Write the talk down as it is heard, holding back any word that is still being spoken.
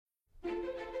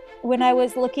when I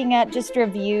was looking at just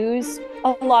reviews,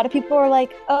 a lot of people were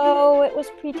like, "Oh, it was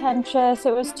pretentious.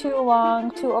 It was too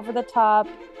long, too over the top."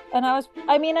 And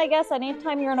I mean, I guess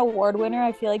anytime you're an award winner,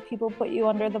 I feel like people put you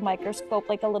under the microscope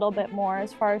like a little bit more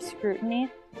as far as scrutiny.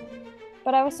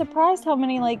 But I was surprised how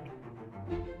many like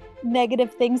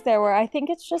negative things there were. I think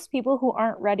it's just people who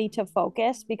aren't ready to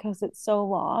focus because it's so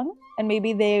long, and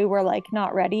maybe they were like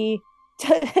not ready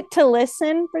to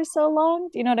listen for so long.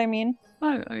 Do you know what I mean?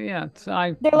 Yeah,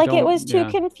 I They're like, it was don't. too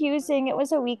Yeah, confusing. It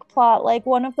was a weak plot, like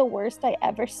one of the worst I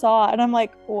ever saw. And I'm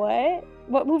like, what?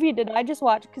 What movie did I just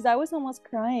watch? Because I was almost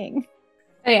crying.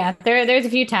 Oh yeah, there's a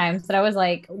few times that I was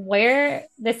like, where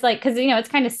this like because it's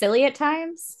kind of silly at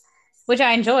times, which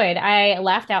I enjoyed. I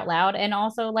laughed out loud and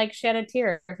also like shed a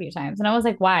tear a few times. And I was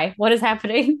like, why? What is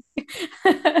happening?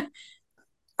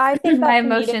 I think My that comedic,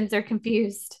 emotions are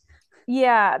confused.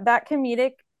 yeah, that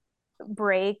comedic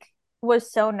break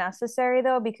was so necessary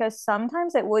though, because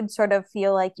sometimes it would sort of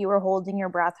feel like you were holding your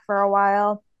breath for a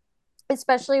while,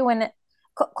 especially when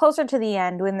closer to the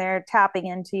end when they're tapping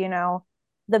into,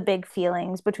 the big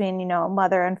feelings between,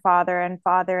 mother and father and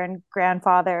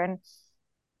grandfather and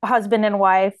husband and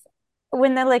wife.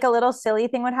 When then like a little silly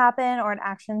thing would happen or an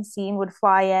action scene would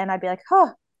fly in, I'd be like,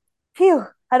 oh, phew,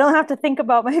 I don't have to think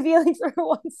about my feelings for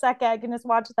 1 second. I can just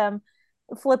watch them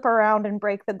flip around and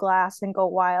break the glass and go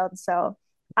wild. So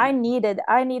I needed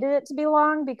it to be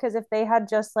long, because if they had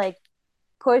just like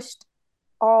pushed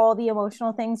all the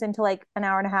emotional things into like an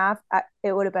hour and a half,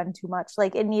 it would have been too much.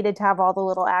 Like it needed to have all the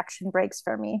little action breaks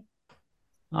for me.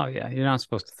 oh yeah, you're not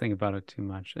supposed to think about it too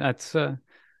much. That's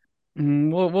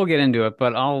we'll get into it,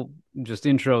 but I'll just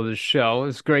intro the show.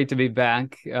 It's great to be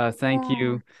back. Thank Yeah.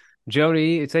 you,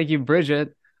 Jody. Thank you,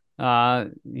 Bridget.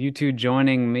 You two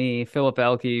joining me, Philip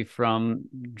Elke from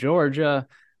Georgia.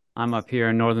 I'm up here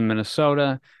in northern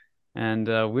Minnesota, and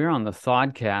we're on the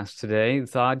Thodcast today.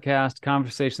 Thodcast,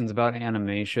 conversations about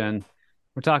animation.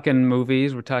 We're talking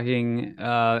movies. We're talking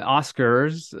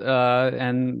Oscars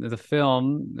and the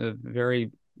film,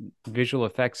 very visual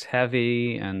effects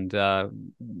heavy and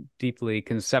deeply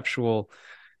conceptual,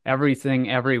 everything,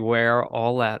 everywhere,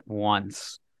 all at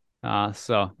once.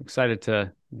 So excited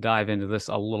to dive into this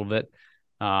a little bit.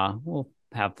 We'll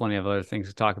have plenty of other things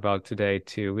to talk about today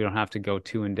too. We don't have to go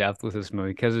too in depth with this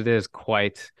movie because it is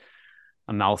quite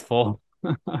a mouthful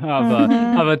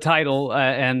Mm-hmm. of a title,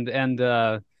 and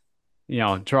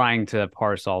trying to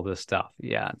parse all this stuff.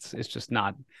 Yeah, it's just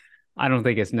not. I don't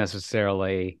think it's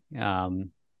necessarily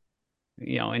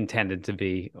intended to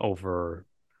be over.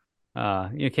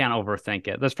 You can't overthink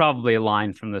it. That's probably a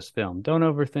line from this film. Don't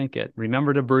overthink it.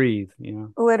 Remember to breathe.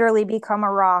 Literally become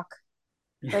a rock.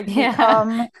 Like Yeah.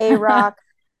 become a rock.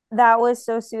 That was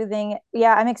so soothing.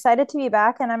 Yeah, I'm excited to be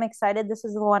back, and I'm excited this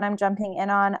is the one I'm jumping in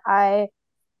on.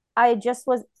 I just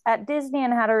was at Disney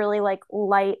and had a really like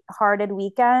light-hearted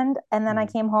weekend, and then I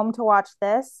Mm. came home to watch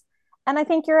this. And I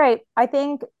think you're right. I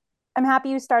think I'm happy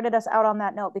you started us out on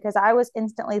that note, because I was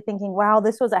instantly thinking, wow,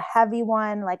 this was a heavy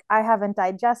one. Like I haven't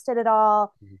digested it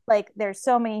all. Like there's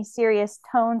so many serious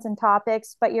tones and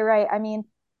topics, but you're right. I mean,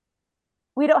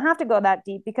 we don't have to go that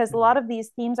deep, because a lot of these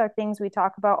themes are things we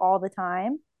talk about all the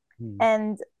time.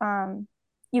 Mm. And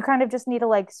you kind of just need to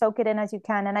like soak it in as you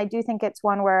can. And I do think it's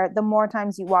one where the more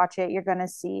times you watch it, you're going to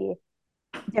see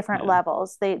different Yeah.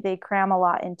 levels. They cram a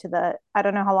lot into the, I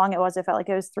don't know how long it was. It felt like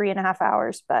it was 3.5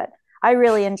 hours, but I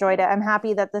really enjoyed it. I'm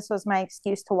happy that this was my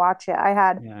excuse to watch it. I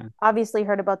had Yeah. obviously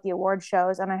heard about the award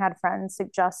shows, and I had friends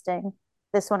suggesting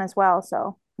this one as well.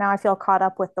 So now I feel caught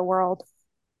up with the world.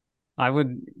 I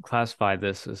would classify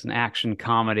this as an action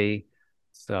comedy.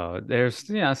 So there's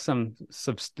some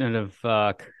substantive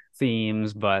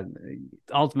themes, but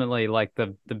ultimately like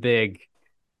the big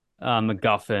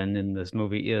MacGuffin in this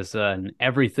movie is an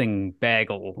everything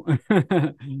bagel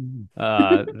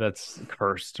that's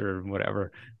cursed or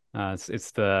whatever.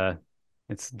 It's the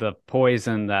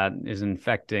poison that is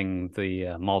infecting the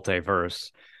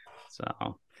multiverse.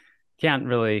 So can't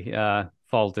really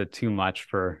fault it too much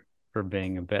for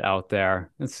being a bit out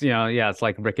there. Yeah, it's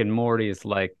like Rick and Morty. It's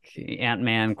like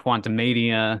Ant-Man,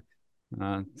 Quantumania.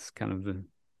 It's kind of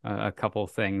a couple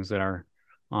of things that are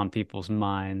on people's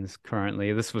minds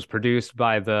currently. This was produced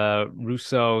by the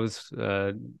Russos,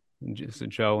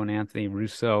 Joe and Anthony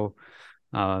Russo,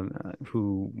 uh,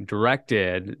 who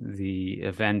directed the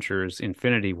Avengers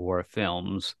Infinity War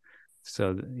films.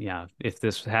 So yeah, if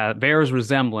this bears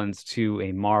resemblance to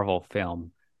a Marvel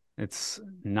film, it's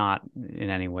not in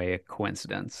any way a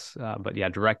coincidence. But yeah,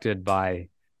 directed by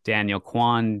Daniel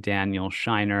Kwan, Daniel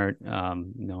Scheinert,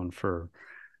 known for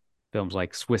films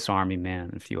like Swiss Army Man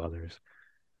and a few others.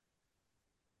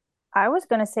 I was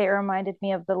going to say it reminded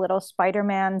me of the little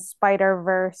Spider-Man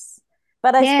Spider-Verse,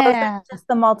 but I suppose Yeah. that's just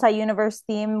the multi-universe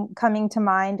theme coming to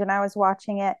mind when I was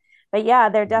watching it. But yeah,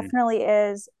 there Mhm. definitely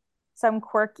is some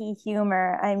quirky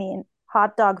humor. I mean,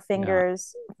 hot dog Yeah.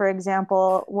 fingers, for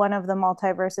example, one of the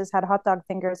multiverses had hot dog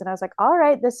fingers, and I was like, all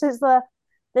right, this is the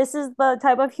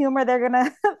type of humor they're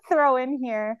gonna throw in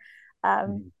here.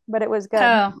 Mhm. But it was good.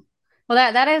 Oh,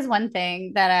 well, that is one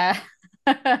thing that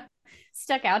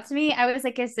stuck out to me. I was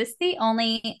like, is this the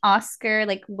only Oscar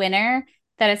like winner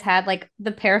that has had like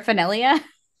the paraphernalia?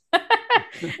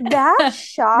 That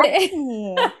shocked it,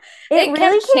 me. It it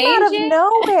really kept came out of changing.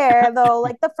 nowhere, though.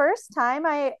 Like the first time,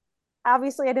 I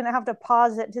didn't have to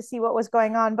pause it to see what was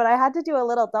going on, but I had to do a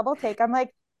little double take. I'm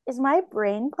like, is my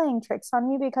brain playing tricks on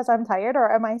me because I'm tired,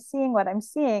 or am I seeing what I'm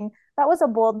seeing? That was a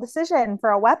bold decision for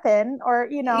a weapon, or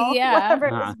Yeah. whatever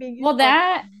it was Uh, being used Well, for.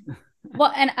 that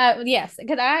well, and yes,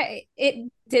 because I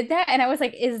it did that, and I was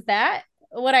like, is that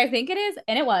what I think it is?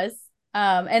 And it was.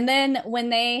 And then when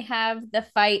they have the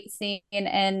fight scene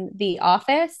in the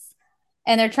office,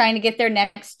 and they're trying to get their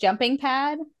next jumping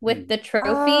pad with mm. the Oh,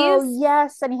 trophies,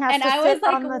 yes, and he has and to I sit was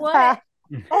like, on the what? path.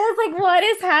 I was like, what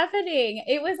is happening?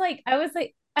 It was like, I was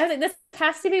like, this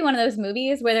has to be one of those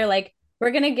movies where they're like,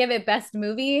 we're gonna give it best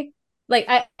movie. Like,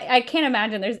 I can't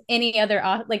imagine there's any other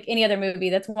like any other movie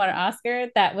that's won an Oscar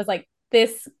that was like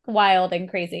this wild and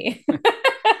crazy.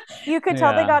 You could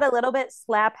tell they Yeah. got a little bit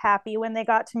slap happy when they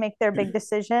got to make their big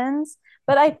decisions.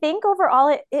 But I think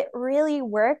overall it really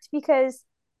worked because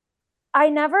I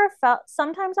never felt,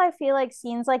 sometimes I feel like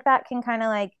scenes like that can kind of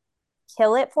like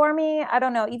kill it for me. I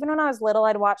don't know. Even when I was little,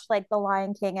 I'd watch like The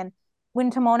Lion King, and when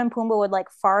Timon and Pumbaa would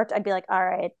like fart, I'd be like, all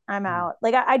right, I'm Mm. out.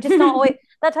 Like I just don't always,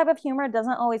 that type of humor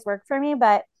doesn't always work for me,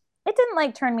 but it didn't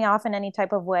like turn me off in any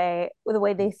type of way with the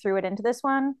way they threw it into this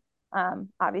one.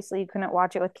 Obviously you couldn't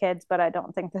watch it with kids, but I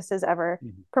don't think this is ever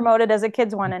Mhm. promoted as a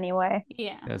kids one anyway.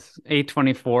 Yeah. Yes,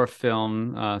 A24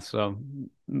 film, so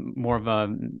more of a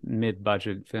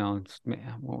mid-budget film.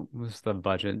 What was the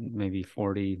budget? Maybe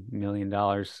 $40 million.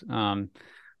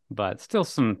 But still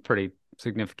some pretty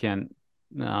significant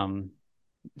um,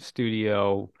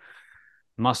 studio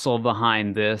muscle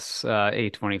behind this.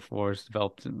 A24 has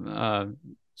developed a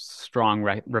strong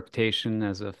reputation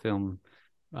as a film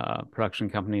production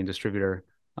company and distributor.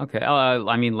 Okay,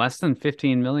 I mean less than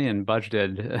 15 million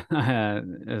budgeted as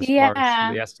far as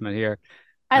Yeah. the estimate here,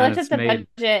 I and looked at it's the made.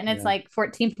 budget and it's Yeah, like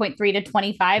 14.3 to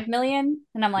 25 million.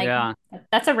 And I'm like, yeah.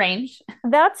 that's a range.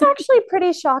 That's actually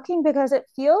pretty shocking because it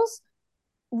feels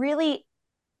really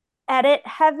edit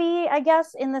heavy, I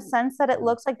guess, in the sense that it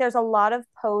looks like there's a lot of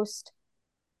post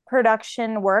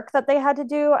production work that they had to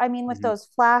do. I mean, with Mhm. those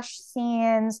flash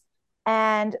scenes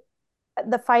and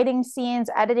the fighting scenes,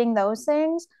 editing those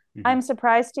things, Mhm. I'm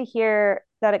surprised to hear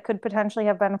that it could potentially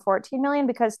have been 14 million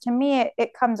because to me,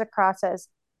 it comes across as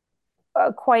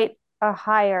quite a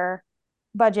higher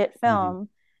budget Mhm. film.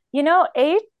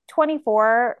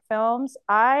 A24 films,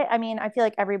 I mean, I feel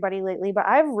like everybody lately, but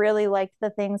I've really liked the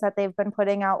things that they've been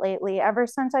putting out lately. Ever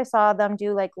since I saw them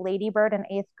do like Lady Bird in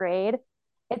 8th grade,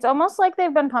 it's almost like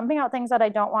they've been pumping out things that I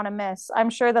don't want to miss. I'm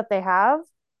sure that they have,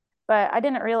 but I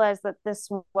didn't realize that this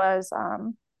was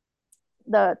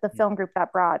the film group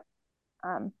that brought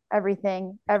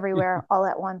everything everywhere all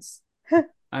at once.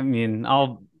 I mean,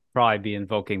 I'll probably be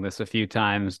invoking this a few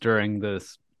times during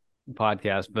this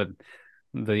podcast, but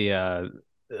the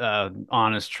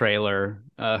honest trailer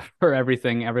for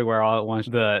Everything Everywhere All at Once,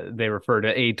 they refer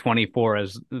to A24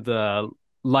 as the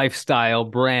lifestyle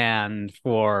brand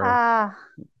for Ah,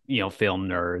 film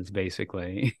nerds,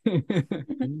 basically.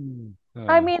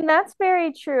 I Uh, mean, that's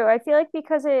very true. I feel like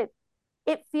because it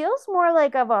feels more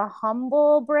like of a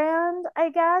humble brand, I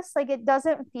guess. Like it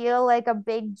doesn't feel like a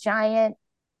big giant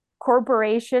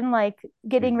corporation like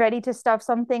getting mhm. ready to stuff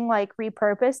something like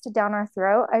repurposed down our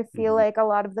throat. I feel Mhm. like a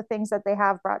lot of the things that they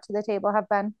have brought to the table have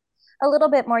been a little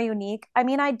bit more unique. I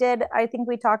mean, I think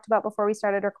we talked about before we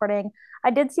started recording, I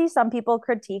did see some people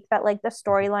critique that like the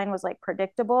storyline was like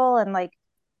predictable and like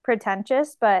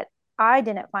pretentious, but I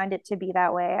didn't find it to be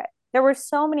that way. There were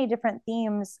so many different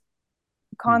themes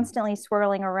Mhm. constantly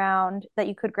swirling around that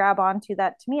you could grab onto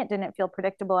that to me it didn't feel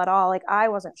predictable at all. Like I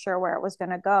wasn't sure where it was going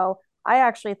to go. I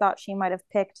actually thought she might have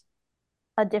picked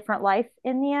a different life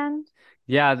in the end.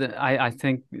 Yeah, I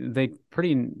think they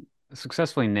pretty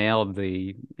successfully nailed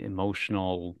the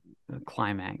emotional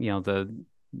climax.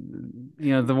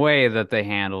 The way that they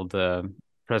handled the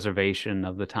preservation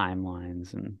of the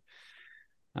timelines and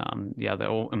yeah,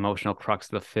 the emotional crux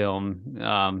of the film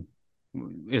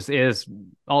is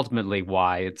ultimately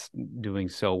why it's doing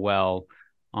so well.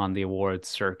 on the awards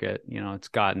circuit. You know, it's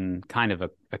gotten kind of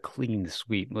a clean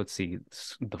sweep. Let's see,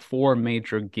 the four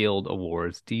major guild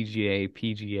awards: DGA,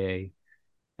 PGA,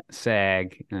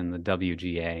 SAG, and the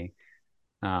WGA.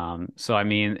 So I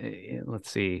mean, let's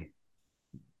see,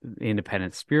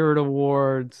 Independent Spirit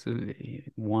Awards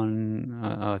won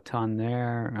a ton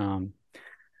there.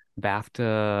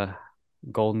 BAFTA,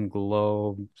 Golden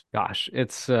Globe. Gosh,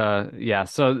 it's yeah.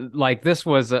 So like this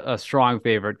was a strong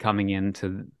favorite coming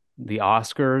into the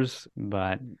Oscars,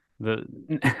 but the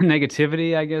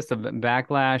negativity, I guess, the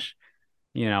backlash,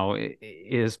 you know,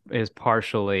 is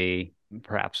partially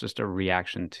perhaps just a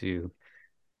reaction to.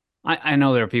 I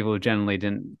know there are people who generally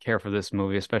didn't care for this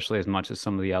movie, especially as much as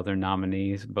some of the other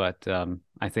nominees, but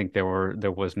I think there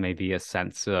was maybe a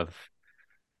sense of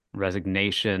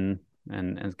resignation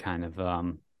and kind of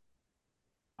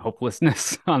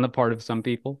hopelessness on the part of some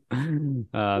people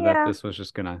that Yeah. this was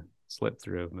just gonna slip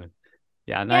through. But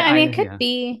yeah, and Yeah, I mean, it could yeah.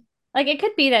 be like it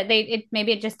could be that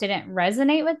maybe it just didn't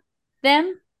resonate with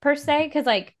them per se. Because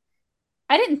like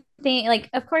I didn't think like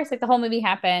of course like the whole movie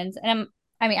happens, and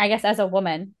I mean I guess as a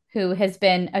woman who has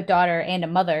been a daughter and a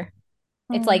mother,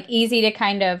 it's Mm. like easy to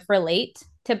kind of relate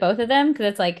to both of them because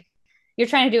it's like you're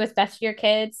trying to do what's best for your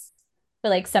kids, but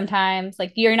like sometimes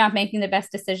like you're not making the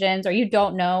best decisions or you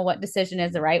don't know what decision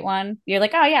is the right one. You're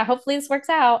like, oh yeah, hopefully this works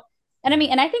out. And I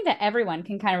mean, and I think that everyone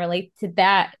can kind of relate to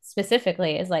that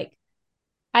specifically is like,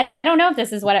 I don't know if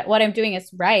this is what I'm doing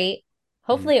is right. Mhm.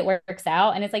 Hopefully it works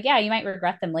out. And it's like, yeah, you might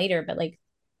regret them later, but like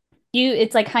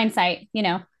it's like hindsight,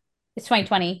 it's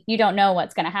 2020. You don't know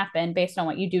what's going to happen based on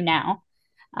what you do now.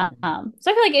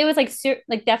 So I feel like it was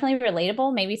like definitely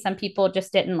relatable. Maybe some people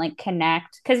just didn't like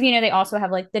connect because they also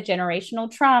have like the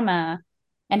generational trauma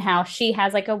and how she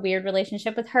has like a weird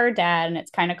relationship with her dad, and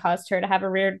it's kind of caused her to have a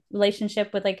weird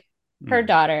relationship with like her Mhm.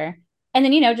 daughter. And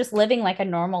then just living like a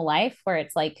normal life where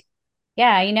it's like,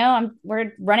 yeah,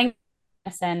 we're running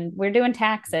this and we're doing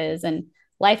taxes and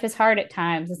life is hard at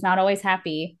times. It's not always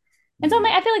happy. And so Mhm.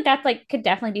 I feel like that's like could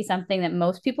definitely be something that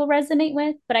most people resonate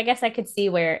with, but I guess I could see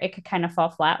where it could kind of fall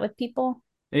flat with people.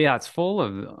 Yeah, it's full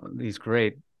of these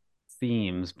great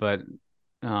themes, but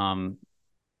um,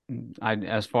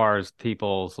 as far as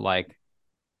people's like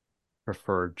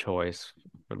preferred choice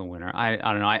for the winner, I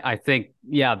don't know. I think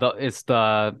yeah, it's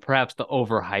the perhaps the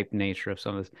overhyped nature of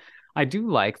some of this. I do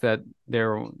like that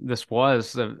this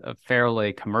was a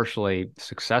fairly commercially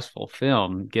successful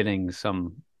film, getting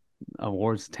some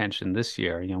awards attention this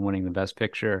year. You know, winning the Best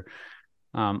Picture.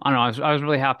 I don't know. I was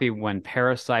really happy when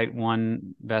Parasite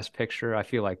won Best Picture. I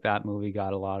feel like that movie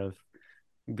got a lot of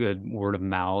good word of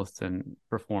mouth and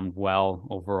performed well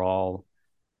overall.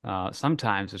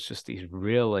 Sometimes it's just these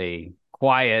really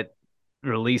quiet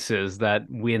releases that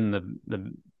win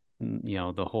the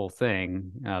the whole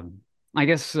thing. I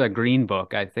guess Green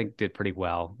Book I think did pretty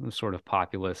well. It was sort of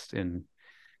populist in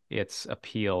its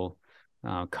appeal.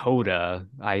 Coda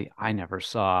I never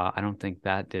saw. I don't think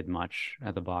that did much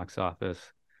at the box office.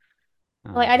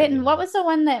 Like I But didn't. yeah, What was the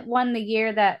one that won the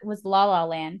year that was La La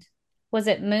Land? Was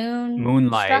it Moonlight.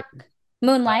 Moonstruck? Uh,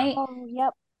 Moonlight? Oh,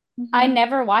 yep. I Hmm.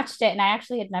 never watched it, and I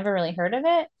actually had never really heard of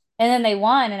it. And then they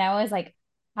won, and I was like,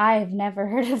 I've never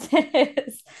heard of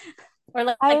this. Or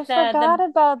I like forgot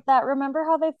about that. Remember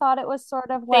how they thought it was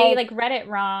sort of they like like read it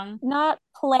wrong. not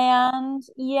planned.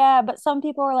 Yeah, but some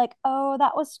people were like, "Oh,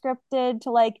 that was scripted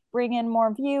to like bring in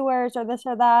more viewers or this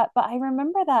or that." But I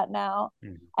remember that now.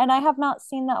 mhm, And I have not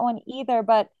seen that one either,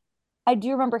 but I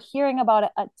do remember hearing about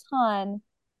it a ton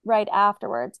right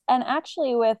afterwards. And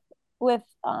actually with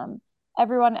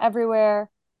Everyone Everywhere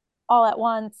All at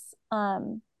Once,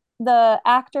 the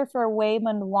actor for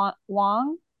Wang,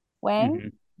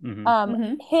 mhm, mhm.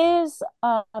 Mm-hmm. his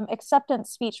acceptance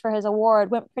speech for his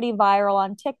award went pretty viral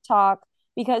on TikTok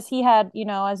because he had,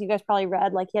 as you guys probably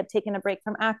read, like he had taken a break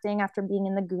from acting after being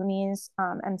in the Goonies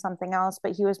and something else,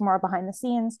 but he was more behind the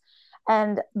scenes.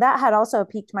 And that had also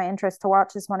piqued my interest to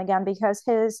watch this one again because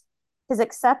his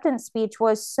acceptance speech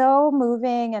was so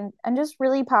moving and just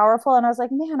really powerful. And I was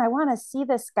like, man, I want to see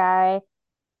this guy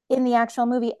in the actual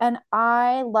movie. And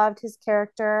I loved his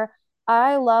character.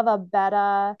 I love a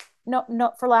beta,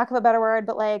 no, for lack of a better word,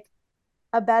 but like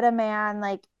a beta man.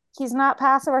 Like he's not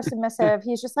passive or submissive.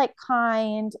 He's just like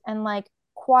kind and like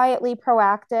quietly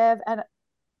proactive. And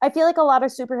I feel like a lot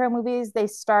of superhero movies, they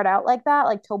start out like that,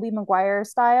 like Tobey Maguire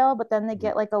style, but then they Mhm.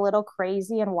 get like a little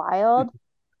crazy and wild.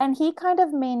 And he kind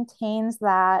of maintains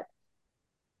that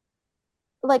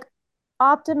like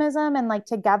optimism and like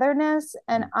togetherness.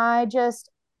 And I just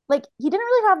like he didn't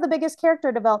really have the biggest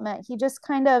character development. He just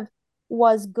kind of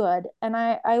was good. And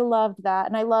I loved that.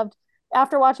 And I loved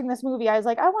after watching this movie, I was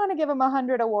like, I want to give him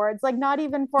 100 awards, like not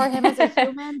even for him as a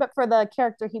human, but for the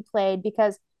character he played,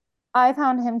 because I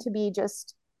found him to be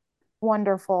just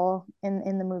wonderful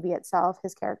in the movie itself,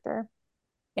 his character.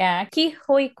 Yeah, Ki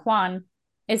Hoi Kwan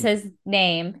is his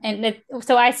name, and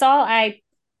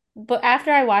but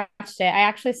after I watched it, I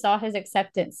actually saw his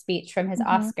acceptance speech from his Mm-hmm.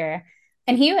 Oscar,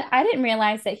 and I didn't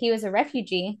realize that he was a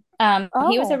refugee.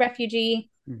 He was a Oh. refugee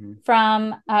Mm-hmm.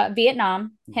 from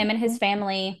Vietnam. Him and Mm-hmm. his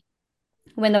family,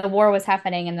 when the war was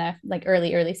happening in the like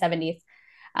early 70s,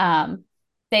 um,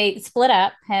 they split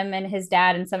up. Him and his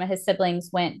dad and some of his siblings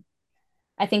went,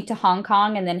 I think, to Hong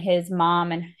Kong, and then his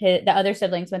mom and the other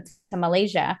siblings went to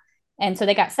Malaysia. And so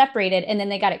they got separated, and then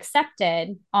they got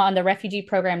accepted on the refugee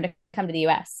program to come to the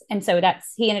US. And so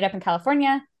he ended up in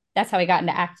California. That's how he got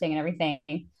into acting and everything.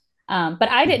 But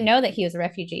I didn't know that he was a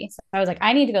refugee. So I was like,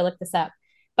 I need to go look this up.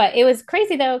 But it was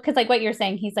crazy though, because like what you're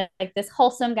saying, he's like this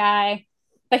wholesome guy,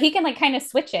 but he can like kind of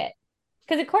switch it.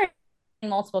 Because of course,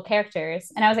 multiple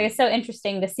characters. And I was like, it's so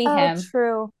interesting to see Oh, him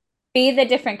true. be the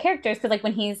different characters. Because like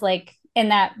when he's like in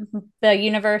the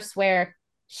universe where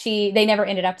they never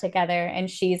ended up together and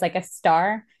she's like a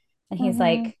star, and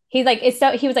Mm-hmm. he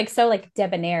was like so like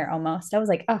debonair almost. I was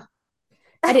like, oh,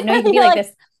 I didn't know you could be You're like like,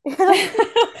 this. you're like,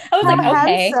 I was how like,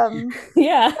 okay. handsome.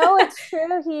 Yeah. No, it's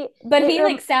true. But It he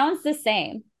like sounds the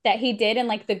same that he did in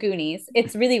like the Goonies.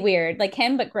 It's really weird, like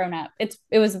him but grown up. It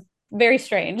was very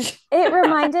strange. it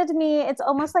reminded me, it's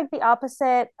almost like the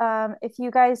opposite. If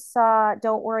you guys saw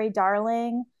Don't Worry,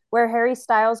 Darling, where Harry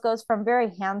Styles goes from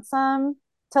very handsome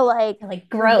to like Like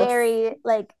gross. very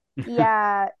like,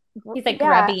 yeah, He's like yeah,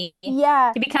 grubby.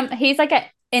 yeah, He's like an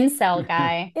incel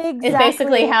guy. Is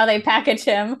basically exactly. how they package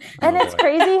him. And Oh it's boy.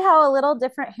 crazy how a little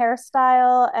different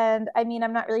hairstyle, and I mean,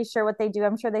 I'm not really sure what they do.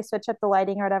 I'm sure they switch up the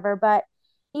lighting or whatever, but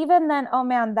even then, oh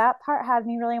man, that part had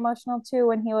me really emotional too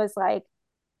when he was like,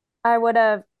 I'm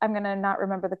gonna not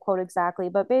remember the quote exactly,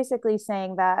 but basically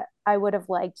saying that I would have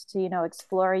liked to,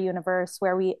 explore a universe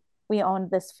where we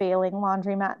owned this failing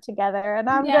laundromat together. And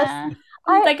I'm just Yeah.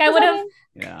 He's like, because I mean,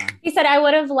 Yeah. he said, I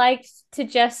would have liked to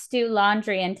just do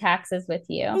laundry and taxes with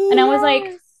you. And yes. I was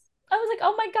like,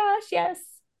 oh my gosh, yes.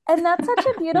 And that's such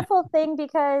a beautiful thing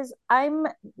because I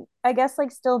guess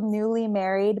like still newly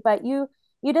married, but you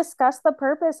discuss the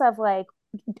purpose of like,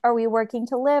 are we working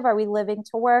to live? Are we living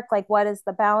to work? Like, what is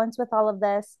the balance with all of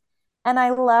this? And I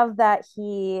love that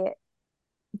he,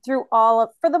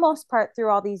 for the most part, through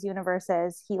all these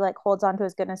universes, he like holds on to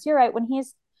his goodness. You're right. When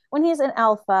he's an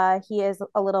alpha, he is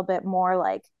a little bit more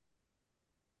like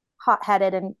hot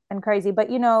headed and crazy. But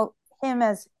him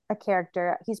as a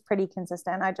character, he's pretty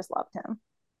consistent. I just loved him.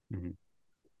 Mhm.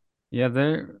 Yeah,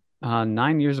 they're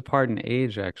 9 years apart in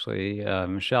age, actually.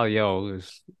 Michelle Yeoh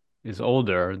is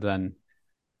older than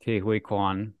Ke Huy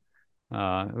Quan,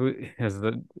 who has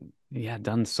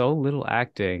done so little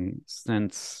acting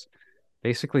since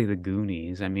basically the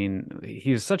Goonies. I mean,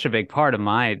 he was such a big part of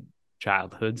my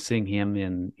childhood, seeing him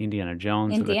in Indiana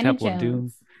Jones and the Indiana Temple of Doom.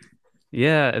 Jones.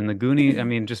 Yeah, and the Goonies, I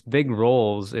mean, just big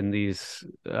roles in these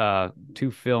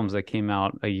two films that came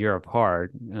out a year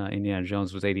apart. Indiana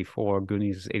Jones was 84,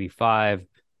 Goonies was 85,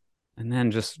 and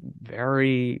then just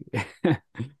very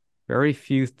very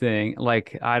few thing.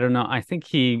 Like, I don't know, I think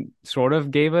he sort of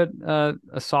gave it a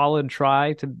solid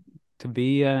try to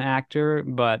be an actor,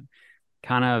 but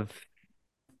kind of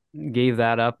gave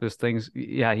that up as things.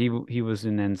 Yeah, he was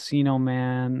in Encino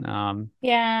Man.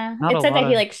 Yeah. Not a It said lot that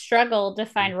he of. like struggled to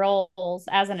find roles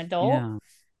as an adult. Yeah.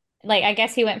 Like I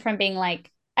guess he went from being like,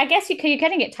 I guess you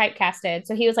couldn't get typecasted.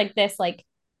 So he was like this, like,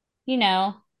 you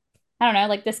know, I don't know,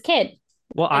 like this kid,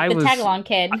 Well, like I the was, tagalong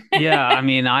kid. yeah, I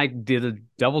mean, I did a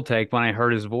double take when I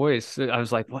heard his voice. I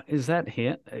was like, what is that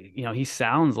him? He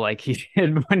sounds like he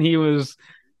did when he was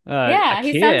a Yeah,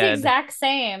 he sounds the kid. exact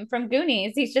same from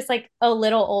Goonies. He's just like a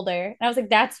little older. And I was like,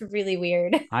 that's really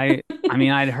weird. I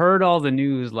mean, I'd heard all the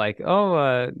news like,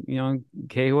 oh,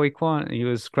 Ke Huy Quan. He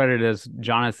was credited as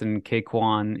Jonathan Ke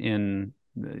Quan in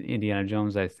Indiana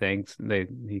Jones, I think.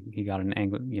 He got an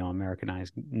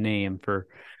Americanized name for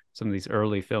some of these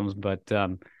early films, but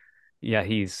yeah,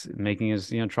 he's making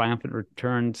his triumphant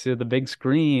return to the big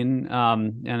screen.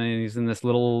 And he's in this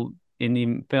little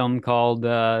indie film called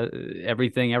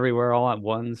Everything Everywhere All at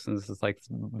Once. And this is like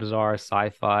bizarre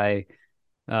sci-fi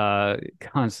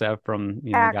concept from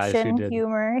the guys who Action, did.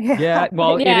 humor, Yeah, yeah.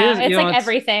 well, it is, Yeah, it's like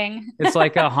everything. it's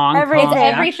like a Hong It's Kong Everything,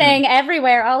 action. everything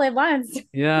everywhere all at once.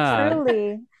 Yeah.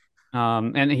 truly.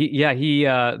 And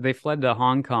they fled to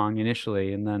Hong Kong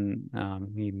initially, and then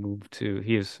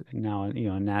he is now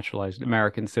a naturalized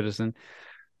American citizen,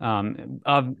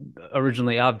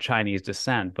 originally of Chinese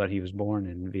descent, but he was born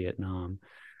in Vietnam.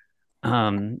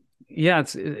 Um, yeah,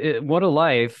 what a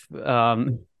life. I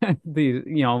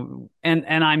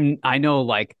know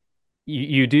like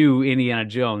you do Indiana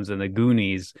Jones and the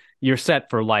Goonies, you're set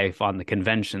for life on the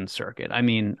convention circuit. I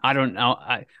mean, I don't know.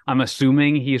 I'm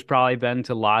assuming he's probably been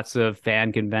to lots of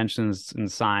fan conventions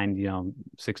and signed,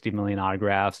 60 million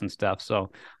autographs and stuff.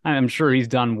 So I'm sure he's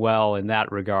done well in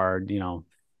that regard,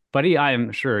 But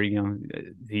I'm sure,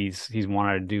 he's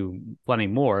wanted to do plenty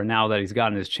more now that he's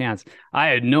gotten his chance. I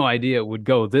had no idea it would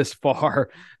go this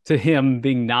far to him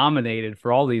being nominated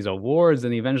for all these awards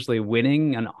and eventually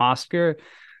winning an Oscar.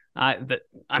 I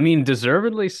mean,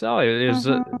 deservedly so. It was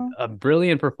a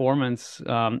brilliant performance.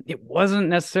 It wasn't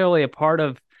necessarily a part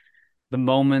of the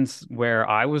moments where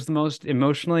I was the most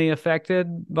emotionally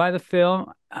affected by the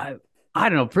film. I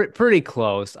don't know, pretty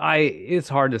close. It's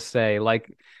hard to say.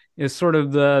 Like, it's sort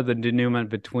of the denouement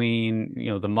between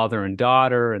the mother and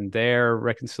daughter and their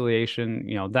reconciliation.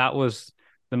 That was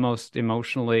the most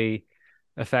emotionally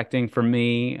affecting for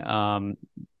me.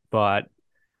 But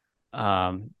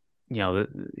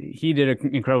he did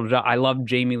an incredible job. I love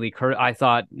Jamie Lee Curtis. I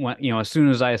thought as soon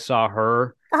as I saw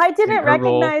her, I didn't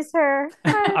recognize her.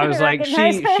 I was like,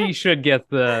 she should get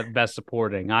the best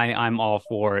supporting. I'm all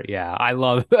for it. Yeah, I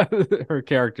love her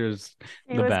character's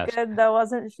the best. She was good though,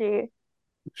 wasn't she?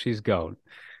 She's goat.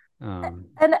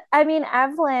 And I mean,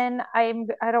 Evelyn, I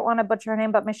don't want to butcher her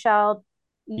name, but Michelle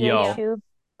Yeoh.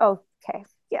 Okay,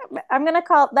 yeah, I'm gonna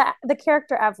call that the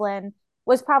character Evelyn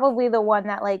was probably the one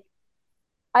that like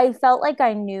I felt like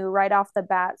I knew right off the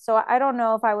bat. So I don't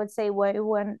know if I would say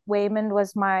Waymond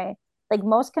was my like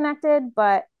most connected,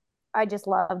 but I just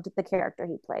loved the character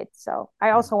he played. So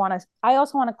I also want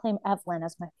to claim Evelyn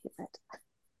as my favorite.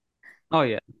 Oh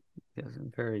yeah, yes,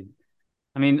 very.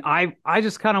 I mean, I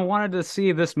just kind of wanted to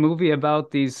see this movie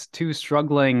about these two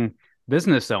struggling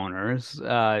business owners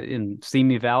in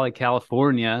Simi Valley,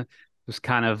 California. Just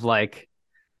kind of like,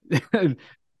 how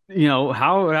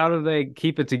do they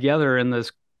keep it together in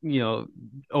this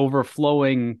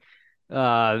overflowing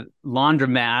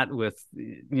laundromat with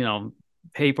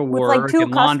paperwork with like two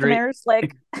and laundry. Customers,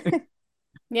 like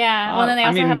yeah. Well, then they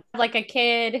also have like a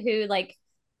kid who like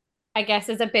I guess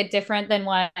is a bit different than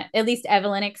what at least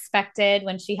Evelyn expected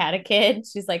when she had a kid.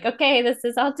 She's like, okay, this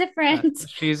is all different.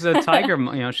 She's a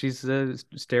tiger, she's a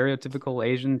stereotypical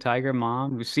Asian tiger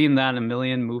mom. We've seen that in a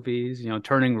million movies.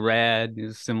 Turning Red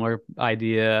is a similar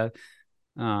idea.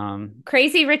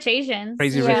 Crazy Rich Asians.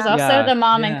 She was also the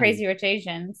mom in Crazy Rich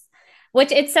Asians,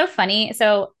 which it's so funny.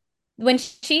 So when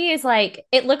she is like,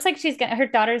 it looks like her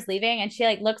daughter's leaving, and she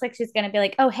like looks like she's gonna be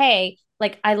like, oh hey,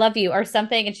 like I love you or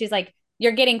something, and she's like,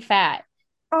 you're getting fat.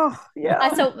 Oh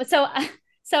yeah.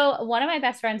 So one of my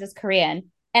best friends is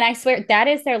Korean, and I swear that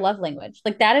is their love language.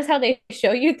 Like that is how they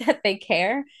show you that they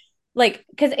care. Like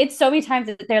because it's so many times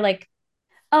that they're like,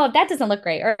 oh, that doesn't look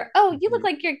great, or oh, you look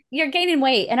like you're gaining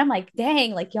weight, and I'm like,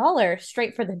 dang, like y'all are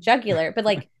straight for the jugular, but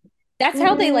like that's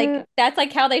how they like that's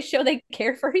like how they show they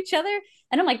care for each other,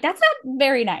 and I'm like, that's not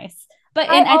very nice. But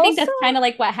and I think that's kind of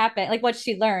like what happened, like what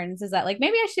she learns is that like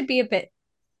maybe I should be a bit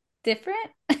different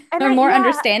or more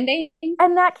understanding.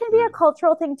 And that can be a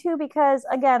cultural thing too, because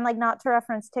again, like not to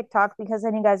reference TikTok because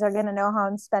then you guys are going to know how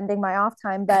I'm spending my off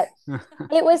time, but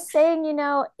it was saying,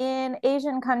 in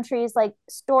Asian countries, like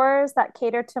stores that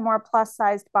cater to more plus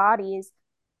sized bodies,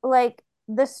 like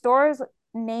the stores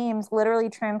names literally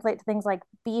translate to things like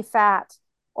be fat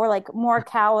or like more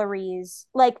calories.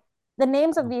 Like the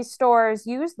names of these stores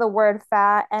use the word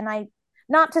fat, and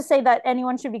not to say that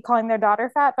anyone should be calling their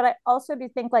daughter fat, but I also do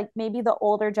think like maybe the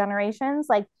older generations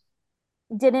like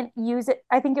didn't use it.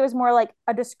 I think it was more like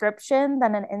a description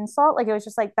than an insult. Like it was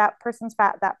just like that person's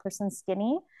fat, that person's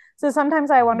skinny. So sometimes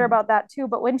I wonder about that too.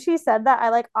 But when she said that,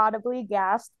 I like audibly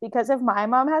gasped because if my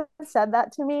mom had said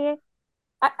that to me,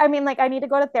 I mean, like I need to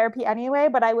go to therapy anyway,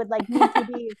 but I would like need to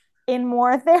be in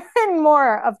more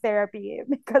of therapy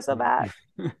because of that.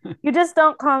 You just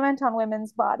don't comment on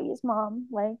women's bodies, mom.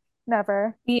 Like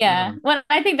never. Yeah. Well,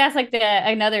 I think that's like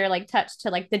another like touch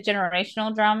to like the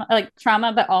generational drama, like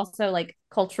trauma, but also like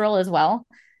cultural as well.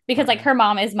 Because like her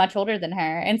mom is much older than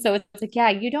her. And so it's like, yeah,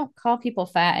 you don't call people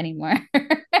fat anymore.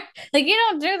 Like you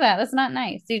don't do that. That's not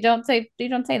nice. You don't say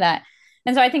that.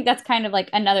 And so I think that's kind of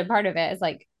like another part of it is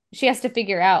like she has to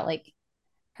figure out like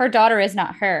her daughter is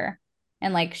not her.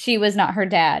 And like she was not her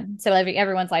dad. So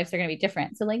everyone's lives are gonna be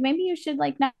different. So like maybe you should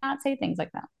like not say things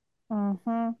like that.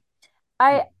 Mm-hmm.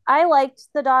 I liked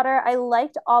the daughter. I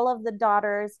liked all of the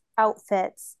daughter's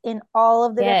outfits in all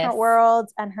of the different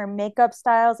worlds and her makeup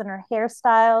styles and her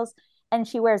hairstyles. And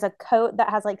she wears a coat that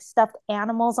has like stuffed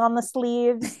animals on the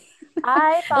sleeves.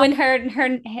 I thought when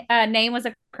her name was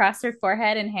across her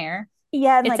forehead and hair.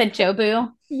 Yeah, and It like said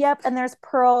Jobu. yep, and there's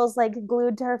pearls like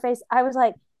glued to her face. I was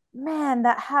like, man,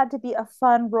 that had to be a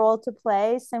fun role to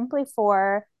play simply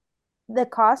for the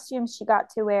costumes she got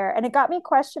to wear. And it got me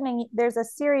questioning. There's a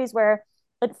series where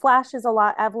it flashes a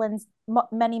lot Evelyn's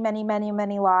many, many, many,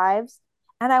 many lives.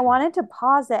 And I wanted to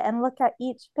pause it and look at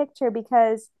each picture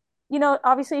because,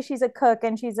 obviously she's a cook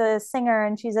and she's a singer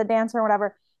and she's a dancer or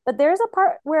whatever. But there's a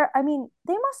part where, I mean,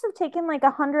 they must have taken like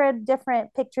 100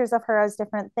 different pictures of her as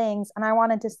different things. And I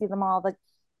wanted to see them all.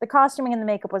 The costuming and the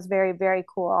makeup was very, very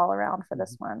cool all around for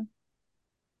this one.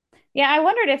 Yeah, I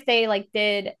wondered if they like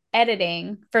did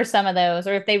editing for some of those,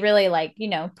 or if they really like,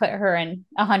 put her in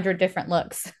 100 different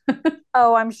looks.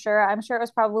 Oh, I'm sure. I'm sure it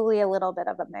was probably a little bit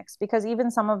of a mix because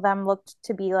even some of them looked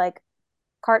to be like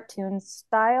cartoon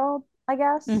style, I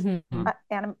guess.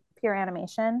 Mm-hmm. Pure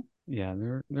animation. Yeah,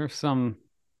 there's some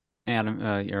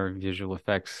or visual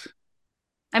effects.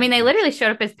 I mean, they literally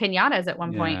showed up as pinatas at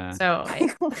one point. Yeah. So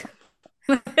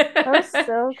That was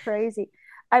so crazy.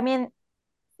 I mean,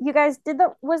 you guys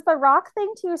was the rock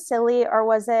thing too silly or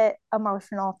was it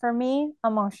emotional? For me,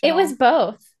 it was emotional.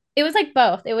 both. It was like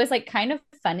both. It was like kind of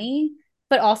funny,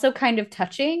 but also kind of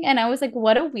touching. And I was like,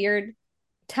 what a weird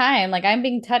time. Like I'm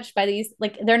being touched by these,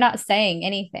 like they're not saying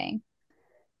anything.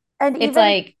 And It's even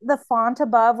like, the font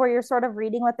above where you're sort of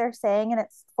reading what they're saying and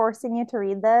it's forcing you to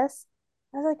read this.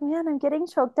 I was like, man, I'm getting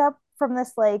choked up from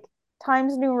this like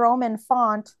Times New Roman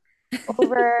font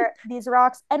over these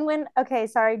rocks. And okay,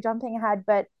 sorry, jumping ahead,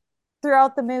 but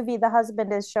throughout the movie, the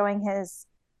husband is showing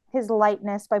his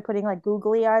lightness by putting like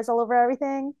googly eyes all over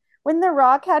everything. When the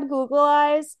rock had Google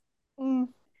eyes, mm,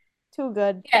 too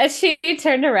good. yeah, she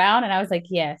turned around and I was like,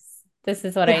 yes, this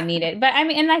is what I Yeah. needed. But I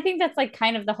mean, and I think that's like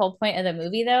kind of the whole point of the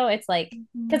movie, though. It's like,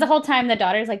 because the Mhm. whole time the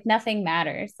daughter's like, nothing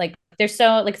matters. Like, there's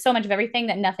so much of everything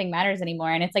that nothing matters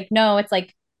anymore. And it's like, no, it's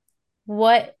like,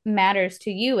 what matters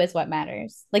to you is what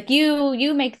matters. Like,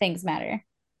 you make things matter.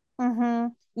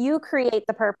 You create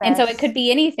the And so it purpose. could be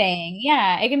anything.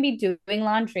 Yeah, it can be doing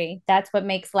laundry. That's what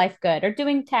makes life good. Or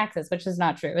doing taxes, which is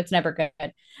not true. It's never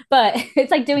good. But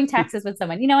it's like doing taxes with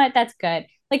someone. You know what? That's good.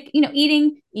 Like,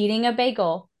 eating a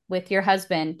bagel with your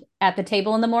husband at the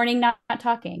table in the morning, not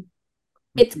talking.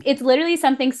 It's literally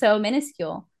something so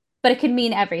minuscule, but it could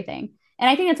mean everything. And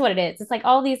I think that's what it is. It's like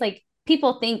all these like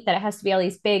people think that it has to be all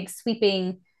these big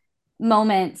sweeping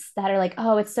moments that are like,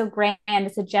 oh, it's so grand,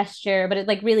 it's a gesture, but it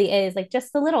like really is like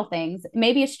just the little things.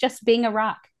 Maybe it's just being a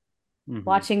rock, Mm-hmm.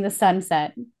 watching the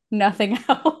sunset, nothing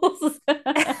else.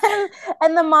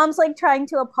 And the mom's like trying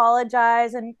to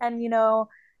apologize and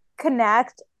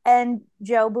connect and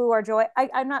Jobu or Joy.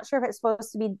 I'm not sure if it's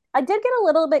supposed to be. I did get a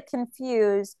little bit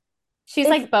confused. She's If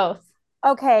like both.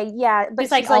 okay, yeah, but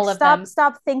She's like she's like, all of stop, them.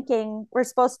 stop thinking. We're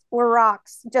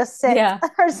rocks. Just sit Yeah.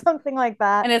 or something like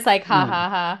that. And it's like ha Yeah. ha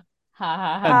ha ha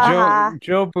ha ha. Haha.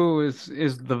 Jobu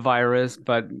is the virus,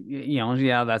 but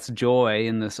yeah, that's Joy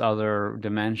in this other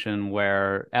dimension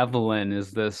where Evelyn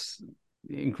is this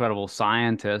incredible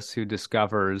scientist who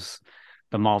discovers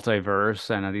the multiverse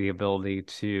and the ability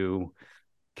to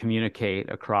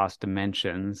communicate across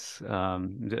dimensions,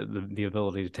 the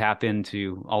ability to tap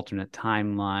into alternate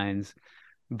timelines.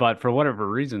 But for whatever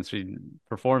reason, she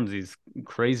performs these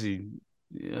crazy,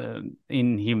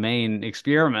 inhumane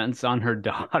experiments on her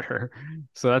daughter.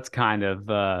 So that's kind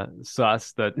of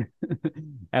sus that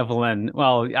Evelyn.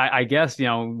 Well, I guess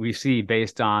we see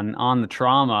based on the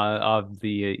trauma of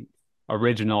the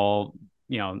original,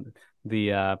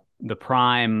 the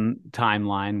prime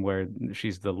timeline where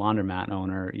she's the laundromat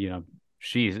owner.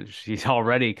 She's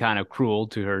already kind of cruel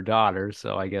to her daughter.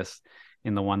 So I guess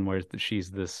in the one where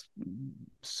she's this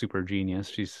super genius,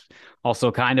 she's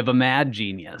also kind of a mad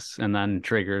genius, and then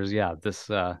triggers, yeah, this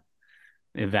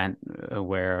event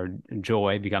where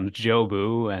Joy becomes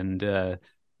Jobu and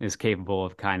is capable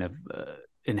of kind of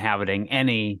inhabiting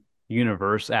any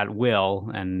universe at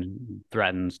will and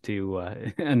threatens to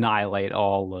annihilate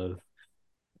all of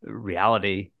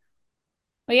reality.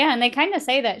 Well, yeah, and they kind of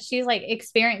say that she's like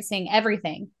experiencing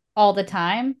everything all the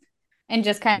time and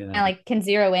just kind of Yeah. like can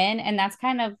zero in. And that's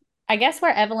kind of, I guess,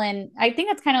 where Evelyn, I think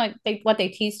that's kind of like what they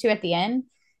tease to at the end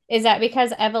is that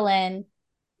because Evelyn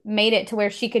made it to where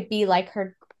she could be like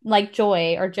her, like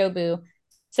Joy or Jobu,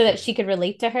 so that she could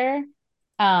relate to her.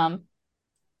 Um,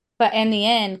 but in the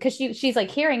end, because she's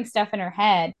like hearing stuff in her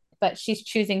head, but she's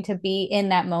choosing to be in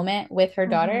that moment with her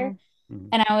daughter. Mhm. Mm.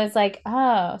 And I was like,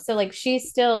 oh, so like she's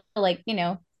still like,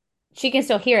 she can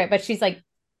still hear it, but she's like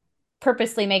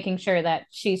purposely making sure that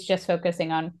she's just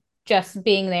focusing on just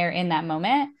being there in that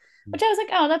moment. Which I was like,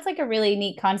 oh, that's like a really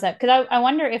neat concept. Cause I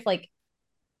wonder if like,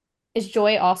 is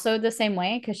Joy also the same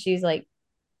way? Cause she's like,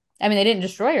 I mean, they didn't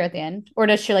destroy her at the end. Or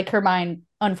does she like her mind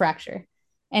unfracture,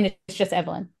 and it's just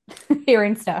Evelyn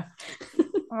hearing stuff.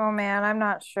 Oh man, I'm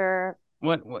not sure.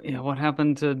 What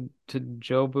happened to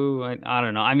Jobu? I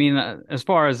don't know. I mean, as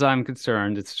far as I'm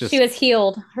concerned, it's She just was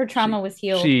healed. Her she trauma was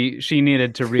healed. she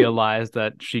needed to realize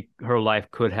that her life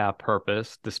could have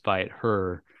purpose despite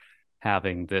her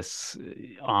having this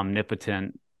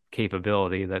omnipotent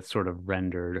capability that sort of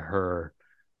rendered her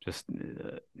just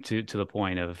to the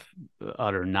point of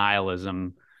utter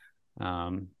nihilism.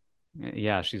 Um,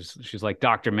 yeah, she's like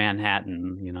Dr.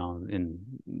 Manhattan, in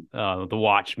The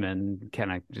Watchmen,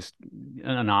 kind of just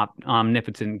an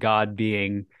omnipotent God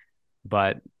being,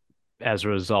 but as a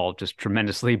result, just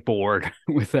tremendously bored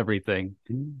with everything.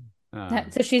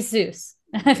 So she's Zeus.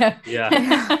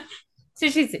 Yeah. So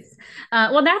she's Zeus.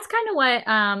 Well, that's kind of what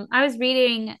I was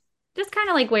reading, just kind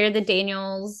of like where the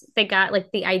Daniels they got like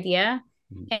the idea,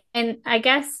 and I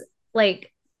guess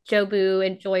like Jobu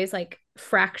and Joy's like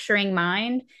fracturing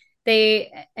mind.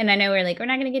 And I know we're not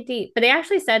gonna get deep, but they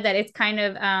actually said that it's kind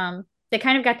of they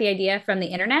kind of got the idea from the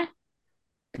internet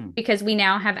because we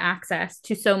now have access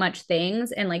to so much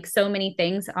things and like so many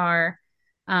things are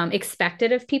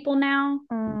expected of people now.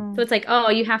 So it's like, oh,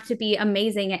 you have to be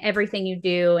amazing at everything you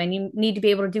do and you need to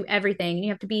be able to do everything. You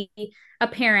have to be a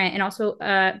parent and also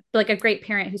like a great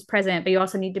parent who's present, but you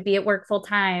also need to be at work full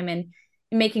time and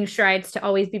making strides to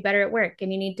always be better at work.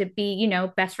 And you need to be,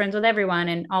 best friends with everyone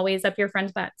and always up your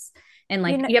friends' butts. And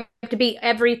like you have to be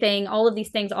everything, all of these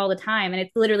things all the time. And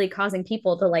it's literally causing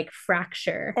people to like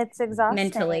fracture. It's exhausting.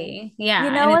 Mentally. Yeah.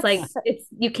 And it's like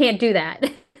you can't do that.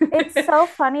 It's so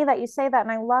funny that you say that.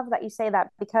 And I love that you say that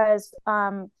because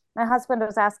my husband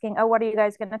was asking, oh, what are you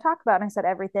guys going to talk about? And I said,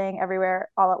 everything, everywhere,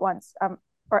 all at once.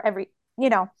 Or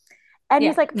and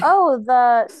he's like, oh,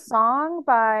 the song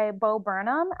by Bo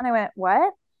Burnham. And I went,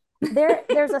 what?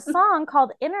 There's a song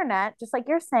called Internet, just like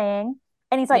you're saying.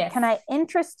 And he's like, can I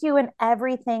interest you in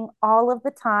everything all of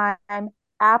the time?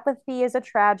 Apathy is a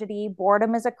tragedy,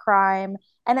 boredom is a crime.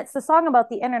 And it's the song about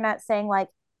the internet saying like,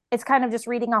 it's kind of just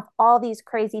reading off all these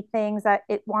crazy things that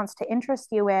it wants to interest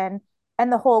you in.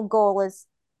 And the whole goal is,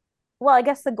 well, I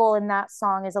guess the goal in that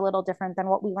song is a little different than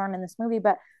what we learn in this movie,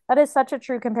 but that is such a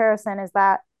true comparison is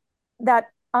that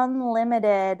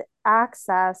unlimited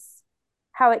access,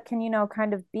 how it can,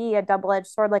 kind of be a double-edged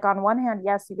sword. Like on one hand,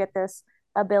 yes, you get this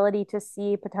ability to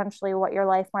see potentially what your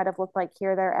life might have looked like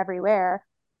here, there, everywhere.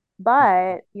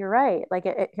 But you're right, like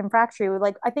it can fracture you.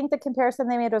 Like I think the comparison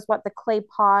they made was what the clay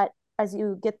pot as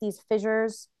you get these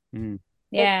fissures.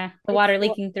 Yeah, the water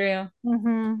leaking through.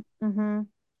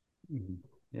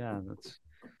 Yeah, that's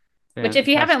which if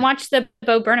you haven't watched the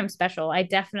Bo Burnham special, I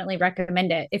definitely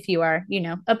recommend it if you are,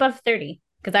 above 30,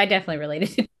 because I definitely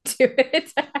related to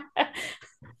it.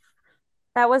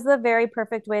 That was the very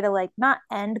perfect way to like not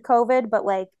end COVID, but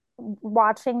like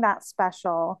watching that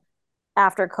special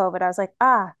after COVID, I was like,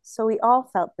 so we all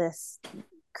felt this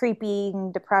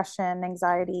creeping depression,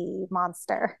 anxiety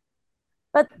monster.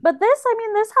 But this, I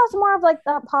mean, this has more of like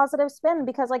that positive spin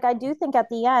because like I do think at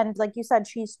the end, like you said,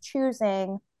 she's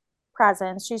choosing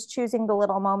presence, she's choosing the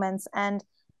little moments. And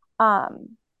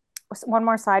one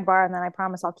more sidebar, and then I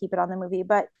promise I'll keep it on the movie.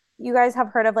 But you guys have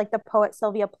heard of like the poet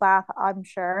Sylvia Plath, I'm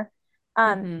sure.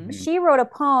 She wrote a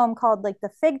poem called like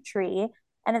The Fig Tree,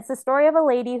 and it's the story of a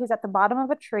lady who's at the bottom of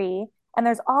a tree and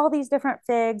there's all these different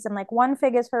figs, and like one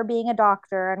fig is her being a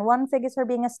doctor and one fig is her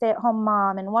being a stay-at-home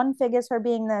mom and one fig is her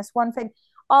being this, one fig,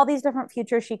 all these different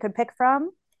futures she could pick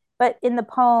from. But in the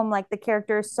poem, like the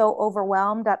character is so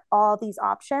overwhelmed at all these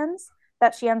options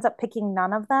that she ends up picking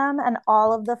none of them, and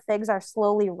all of the figs are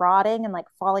slowly rotting and like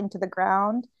falling to the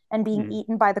ground and being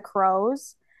eaten by the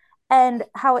crows. And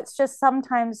how it's just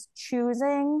sometimes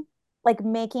choosing, like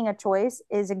making a choice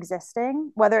is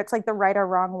existing, whether it's like the right or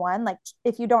wrong one. Like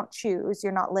if you don't choose,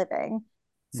 you're not living.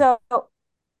 So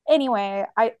anyway,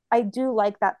 I do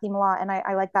like that theme a lot, and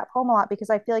I like that poem a lot because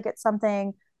I feel like it's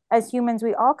something as humans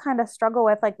we all kind of struggle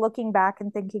with, like looking back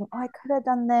and thinking, oh, I could have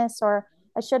done this or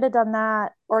I should have done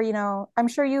that. Or, I'm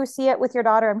sure you see it with your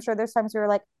daughter. I'm sure there's times where you're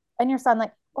like, and your son,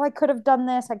 like, oh, I could have done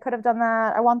this, I could have done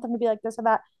that, I want them to be like this or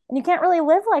that. And you can't really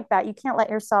live like that. You can't let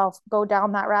yourself go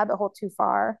down that rabbit hole too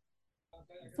far.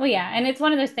 Well, yeah. And it's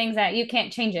one of those things that you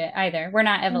can't change it either. We're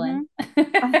not Evelyn.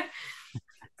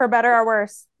 For better or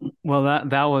worse. Well,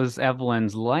 that was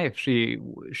Evelyn's life. She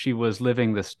was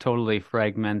living this totally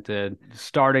fragmented,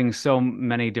 starting so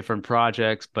many different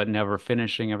projects, but never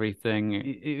finishing everything.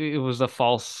 It was a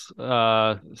false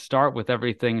start with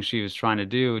everything she was trying to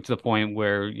do, to the point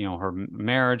where, her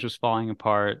marriage was falling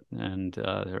apart and,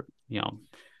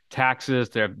 taxes,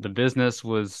 the business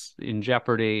was in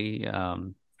jeopardy.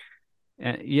 And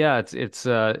yeah,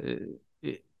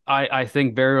 I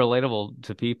think very relatable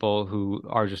to people who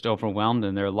are just overwhelmed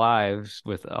in their lives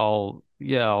with all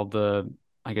the,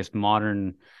 I guess,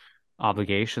 modern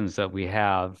obligations that we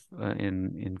have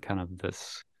in kind of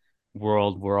this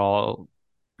world. We're all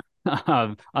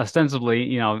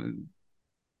ostensibly,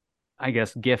 I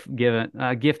guess,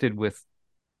 gifted with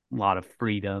a lot of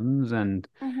freedoms and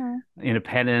Hmm.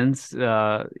 independence,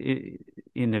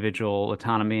 individual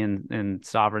autonomy and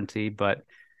sovereignty. But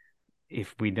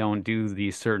if we don't do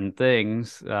these certain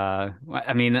things, I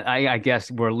mean, I guess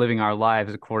we're living our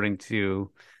lives according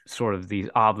to sort of these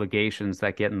obligations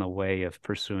that get in the way of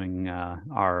pursuing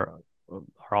our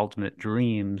ultimate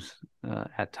dreams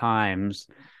at times.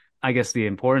 I guess the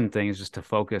important thing is just to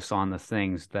focus on the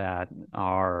things that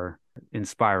are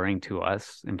inspiring to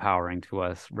us, empowering to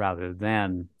us, rather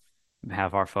than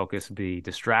have our focus be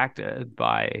distracted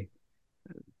by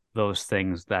those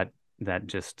things that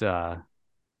just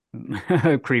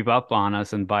creep up on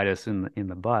us and bite us in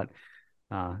the butt.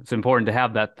 It's important to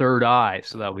have that third eye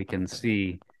so that we can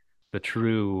see the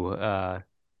true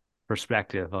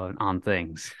perspective on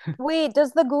things. Wait,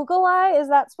 does the Google eye, is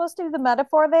that supposed to be the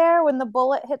metaphor there when the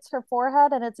bullet hits her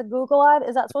forehead and it's a Google eye?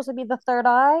 Is that supposed to be the third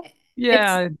eye? It's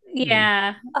Yeah, yeah.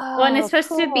 yeah. Well, and it's Oh, supposed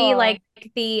to be cool. like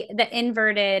the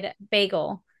inverted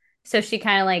bagel. So she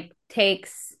kind of like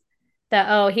takes the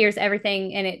oh, here's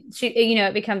everything, and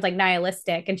it becomes like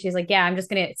nihilistic, and she's like, yeah, I'm just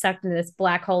gonna get sucked into this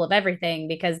black hole of everything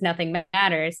because nothing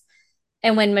matters.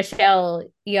 And when Michelle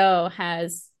Yeoh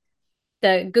has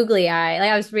the googly eye,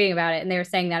 like I was reading about it, and they were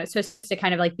saying that it's supposed to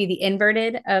kind of like be the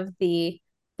inverted of the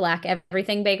black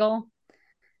everything bagel.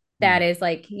 That Hmm. is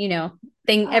like,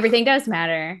 everything does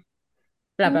matter.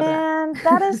 Blah blah blah. Man,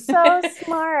 that is so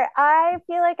smart. I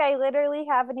feel like I literally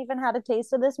haven't even had a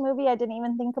taste of this movie. I didn't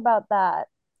even think about that.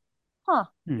 Huh.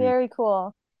 Hmm. Very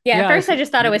cool. Yeah, at Yeah, first I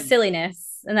just thought it was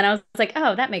silliness, and then I was like,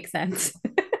 oh, that makes sense.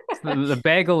 the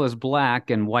bagel is black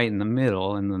and white in the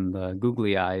middle, and then the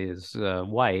googly eye is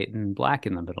white and black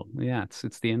in the middle. Yeah,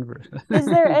 it's the inverse. Is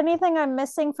there anything I'm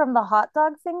missing from the hot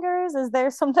dog fingers? Is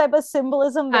there some type of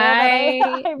symbolism there that I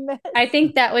I I I missed?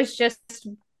 think that was just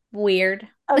weird.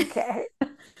 Okay.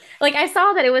 Like I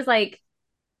saw that it was like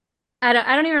I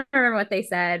don't even remember what they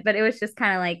said, but it was just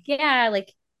kind of like, yeah,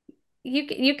 like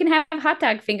you can have hot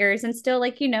dog fingers and still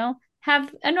like,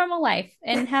 have a normal life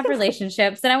and have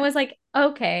relationships. And I was like,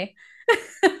 okay.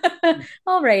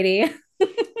 Alrighty.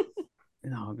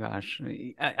 Oh gosh,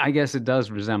 I guess it does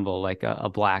resemble like a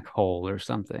black hole or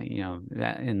something,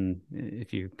 in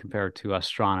if you compare it to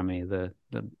astronomy, the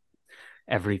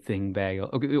everything bagel.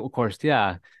 Okay, of course,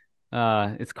 yeah.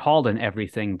 It's called an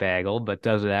everything bagel, but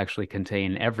does it actually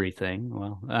contain everything?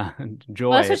 Well, Well, that's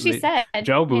Joy, what she said.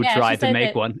 Jobu Yeah, she tried to said make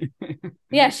that. one.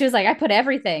 Yeah, she was like, I put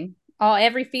everything,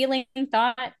 every feeling,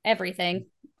 thought, everything.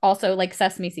 Also, like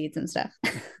sesame seeds and stuff.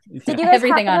 Did Yeah. you guys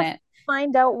Everything happen on to it.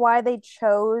 find out why they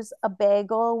chose a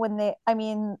bagel when I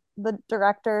mean, the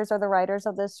directors or the writers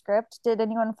of this script, did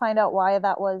anyone find out why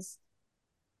that was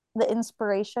the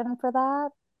inspiration for that?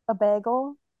 A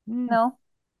bagel? Hmm. No?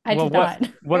 I Well, did not.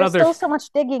 what There's other still so much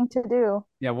digging to do.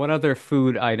 what other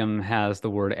food item has the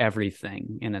word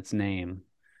everything in its name?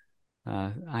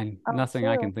 I Oh, nothing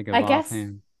I true. can think of I guess.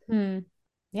 offhand. Hmm.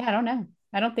 Yeah, I don't know.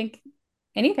 I don't think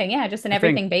anything. Yeah, just an I think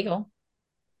everything bagel.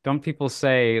 don't people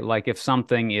say like if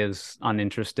something is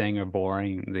uninteresting or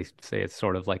boring, they say it's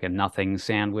sort of like a nothing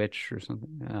sandwich or something.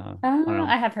 I don't know.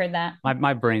 I have heard that.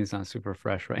 My brain's not super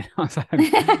fresh right now, so I'm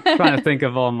trying to think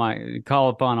of call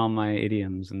upon all my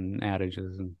idioms and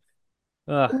adages and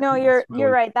No, it's you're really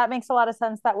right. That makes a lot of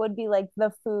sense. That would be like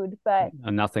the food, but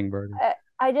a nothing burger.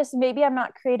 I just maybe I'm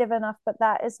not creative enough, but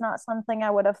that is not something I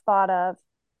would have thought of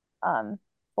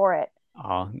for it.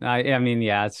 Oh, I mean,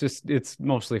 yeah, it's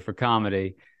mostly for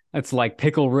comedy. It's like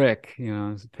Pickle Rick,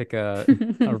 pick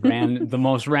the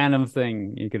most random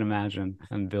thing you can imagine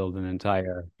and build an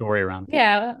entire story around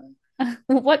Yeah.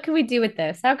 What could we do with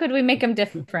this? How could we make them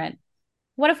different?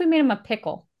 What if we made them a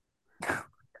pickle?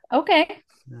 Okay.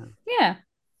 it. Yeah.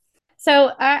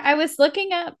 So I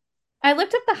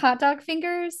looked up the hot dog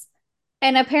fingers,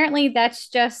 and apparently that's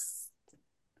just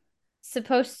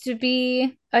supposed to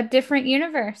be a different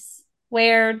universe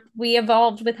where we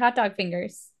evolved with hot dog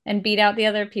fingers and beat out the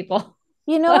other people.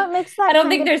 You know what makes I that don't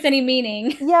kind think of there's any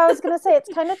meaning. yeah, I was gonna say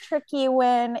it's kind of tricky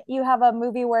when you have a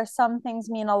movie where some things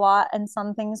mean a lot and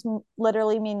some things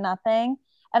literally mean nothing.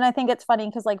 And I think it's funny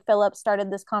because like Philip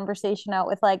started this conversation out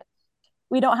with like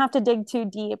we don't have to dig too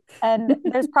deep. And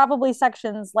there's probably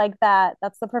sections like that.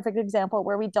 That's the perfect example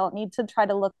where we don't need to try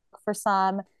to look for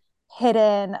some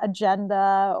hidden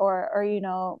agenda or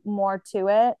more to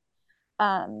it.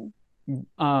 Um,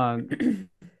 Uh,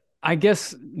 I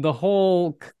guess the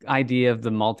whole idea of the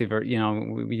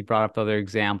multiverse, we brought up other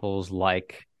examples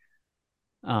like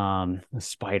the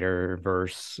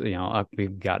Spider-Verse,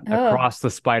 we've got Oh, Across the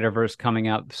Spider-Verse coming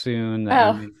out soon.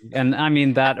 oh. And I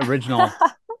mean that original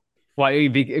why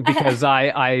because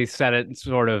I said it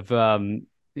sort of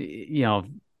you know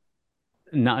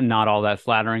not all that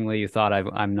flatteringly. You thought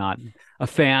I'm not a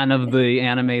fan of the No,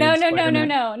 animated no, no, no, Spider-Man.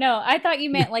 no, no. I thought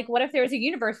you meant like, what if there was a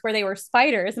universe where they were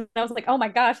spiders? And I was like, oh my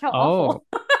gosh, how Oh, awful.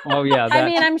 oh yeah, I that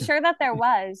mean, I'm sure that there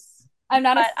was, I'm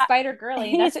not a but spider girly.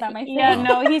 he's That's not my yeah, thing.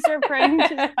 oh. no, he's referring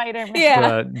to Spider-Man.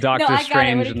 Yeah. The No, Doctor I got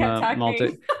it when Strange he and kept the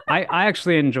talking. I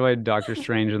actually enjoyed Doctor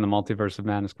Strange and the Multiverse of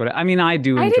Madness, but I mean I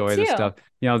do I did enjoy the too. stuff.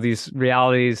 These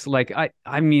realities like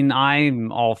I mean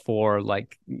I'm all for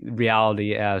like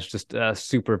reality as just a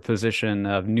superposition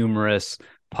of numerous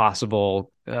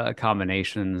possible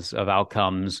combinations of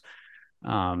outcomes.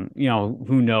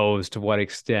 Who knows to what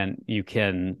extent you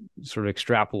can sort of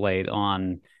extrapolate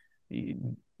on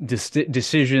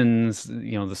decisions,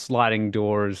 the sliding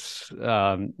doors,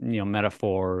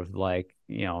 metaphor of like,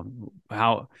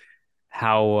 how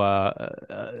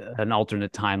an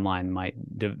alternate timeline might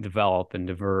develop and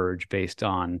diverge based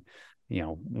on,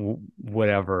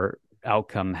 whatever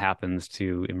outcome happens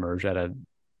to emerge at a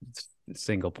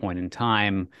single point in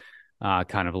time.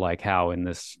 Kind of like how in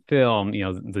this film,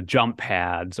 the jump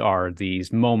pads are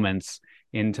these moments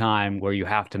in time where you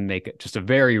have to make just a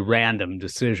very random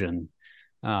decision.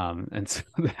 And so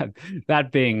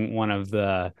that being one of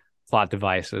the plot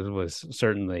devices was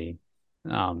certainly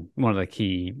one of the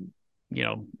key,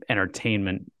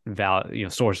 entertainment value,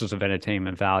 sources of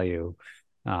entertainment value.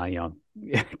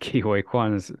 Ke Huy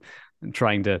Quan is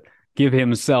trying to give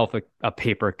himself a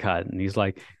paper cut, and he's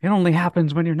like, "It only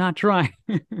happens when you're not trying."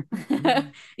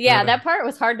 Yeah, that part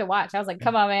was hard to watch. I was like,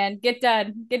 come on, man, get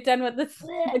done with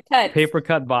the cuts. Paper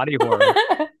cut body horror.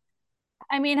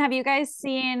 I mean, have you guys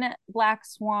seen Black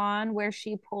Swan where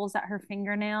she pulls at her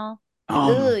fingernail?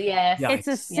 Oh, yes. It's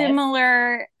a Yikes.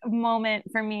 similar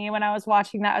moment for me when I was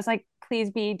watching that. I was like,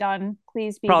 please be done.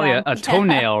 Please be Probably done. a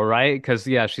toenail, right? Because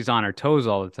yeah, she's on her toes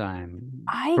all the time.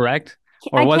 I Correct?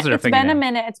 Or I was can't, it her it's been a fingernail?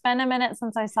 minute. It's been a minute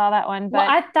since I saw that one, Well,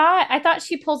 but I thought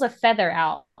she pulls a feather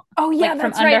out oh yeah, like from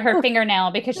that's under right. her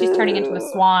fingernail because she's turning into a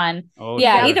swan. Oh,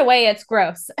 Yeah, Yep. sure. either way, it's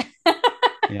gross.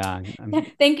 Yeah.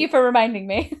 Thank you for reminding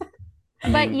me.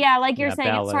 I But mean, yeah, like you're yeah, saying,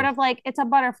 it's sort ballet. of like it's a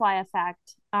butterfly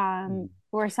effect,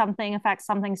 where something affects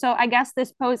something. So I guess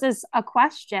this poses a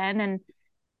question. And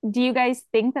do you guys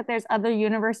think that there's other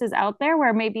universes out there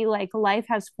where maybe like life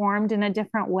has formed in a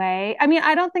different way? I mean,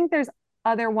 I don't think there's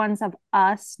other ones of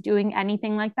us doing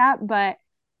anything like that, but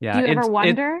do Yeah, you ever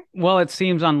wonder? well, it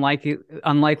seems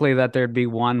unlikely that there'd be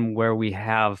one where we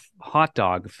have hot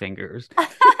dog fingers,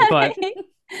 but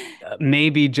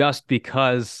maybe just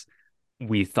because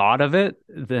we thought of it,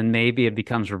 then maybe it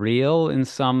becomes real in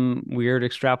some weird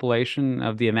extrapolation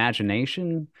of the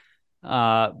imagination.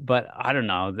 But I don't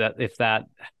know that if that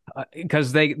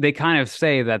because they kind of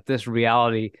say that this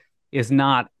reality is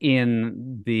not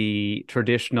in the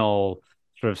traditional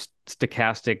sort of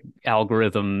stochastic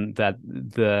algorithm that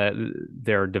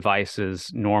their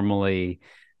devices normally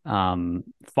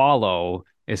follow.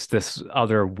 It's this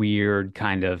other weird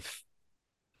kind of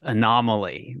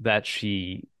anomaly that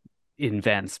she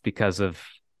invents because of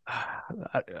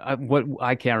what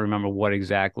I can't remember what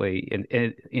exactly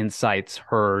incites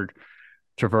her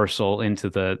traversal into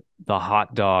the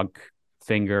hot dog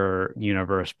finger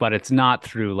universe, but it's not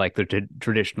through like the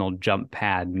traditional jump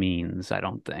pad means, I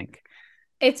don't think.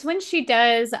 It's when she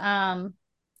doesn't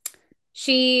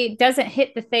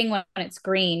hit the thing when it's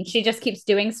green. She just keeps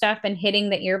doing stuff and hitting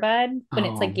the earbud when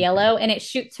it's Oh, like yellow and it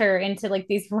shoots her into like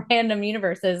these random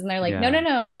universes and they're like, no, yeah.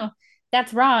 no, no,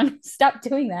 that's wrong. Stop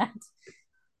doing that.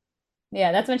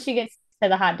 Yeah, that's when she gets to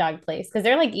the hot dog place because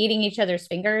they're like eating each other's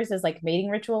fingers as like mating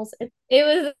rituals. It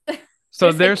was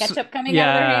So there's like there's ketchup coming out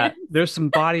of their yeah, hands. there's some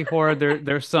body horror.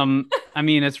 There's some. I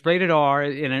mean, it's rated R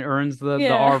and it earns the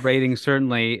Yeah. R rating.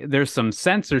 Certainly, there's some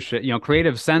censorship.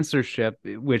 Creative censorship,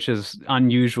 which is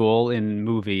unusual in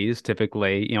movies.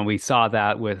 Typically, we saw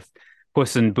that with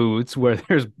Puss in Boots, where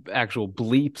there's actual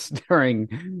bleeps during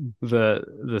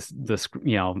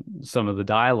some of the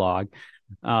dialogue.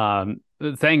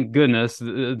 Thank goodness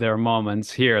there are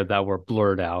moments here that were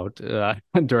blurred out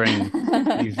during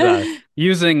these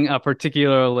using a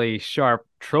particularly sharp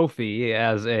trophy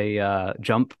as a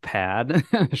jump pad,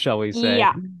 shall we say?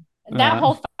 Yeah, That Uh,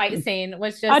 whole fight scene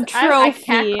was a just I trophy.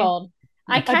 cackled.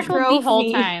 I A cackled the whole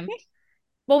trophy. time.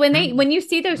 Well, when you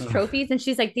see those trophies and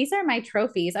she's like, these are my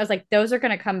trophies, I was like, those are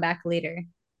gonna come back later.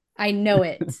 I know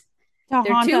it. To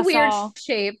They're haunt too us weird all.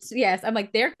 shaped. Yes. I'm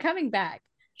like, they're coming back.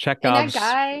 And that Chekhov's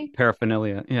guy,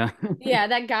 paraphernalia. Yeah. yeah,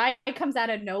 that guy comes out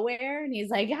of nowhere and he's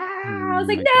like, ah, I Oh was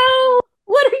like, my God. no,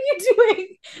 what are you doing?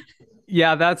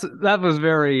 Yeah, that was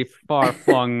very far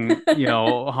flung,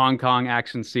 Hong Kong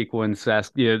action sequence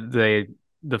esque. The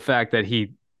fact that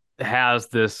he has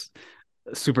this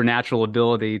supernatural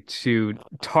ability to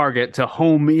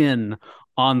home in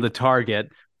on the target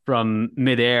from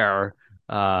midair,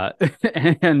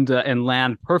 and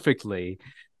land perfectly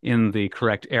in the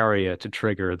correct area to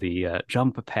trigger the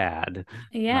jump pad. Uh,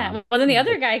 Yeah. Well, then the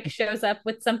other guy shows up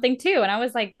with something too. And I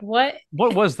was like, what?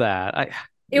 what was that? It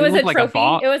It was a looked like a trophy.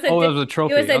 bomb. Oh, it was a It was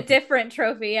trophy. a Okay. different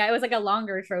trophy. Yeah, it was like a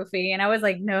longer trophy. And I was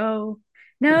like, no,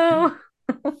 no.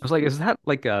 I was like, is that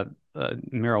like a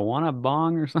marijuana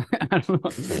bong or something? I don't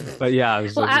know. But yeah, Well, it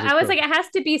was a I was like,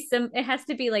 trophy. it has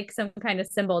to be like some kind of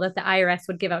symbol that the IRS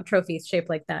would give out trophies shaped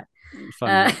like that.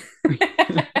 Uh, Funny.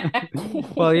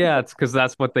 Well, yeah, it's because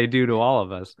that's what they do to all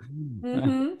of us.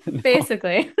 No.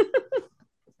 basically.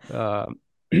 Uh,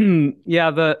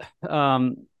 yeah,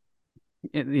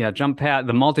 jump pad,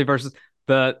 the multiverses,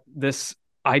 this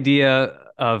idea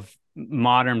of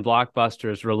modern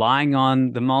blockbusters relying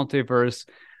on the multiverse.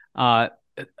 Uh,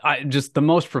 just the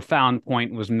most profound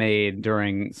point was made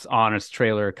during Honest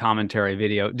trailer commentary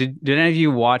video. Did any of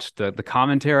you watch the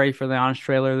commentary for the Honest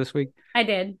trailer this week? I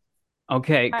did.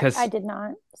 Okay, I because did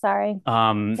not. Sorry.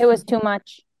 um, It was too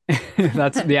much.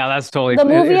 that's totally The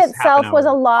movie it's half an itself was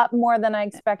hour. a lot more than I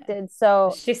expected.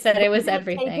 So She said it was don't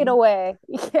take it everything. away.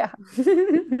 Yeah.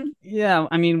 Yeah,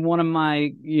 I mean, one of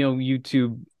my,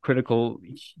 YouTube critical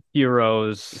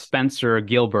heroes, Spencer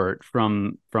Gilbert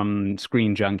from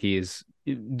Screen Junkies,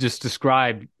 just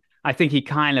described, I think he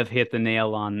kind of hit the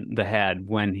nail on the head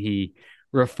when he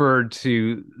referred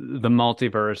to the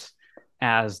multiverse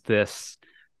as this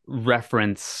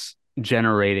reference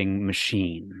generating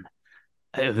machine.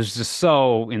 It was just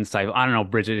so insightful. I don't know,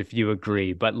 Bridget, if you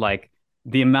agree, but like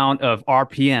the amount of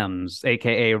RPMs,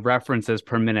 aka references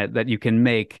per minute, that you can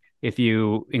make if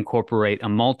you incorporate a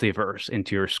multiverse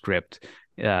into your script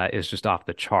is just off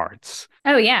the charts.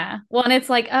 Oh yeah. Well, and it's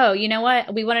like, oh, you know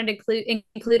what? We wanted to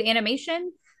include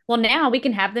animation. Well, now we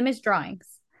can have them as drawings.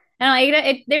 And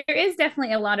like there is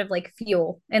definitely a lot of like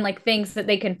fuel and like things that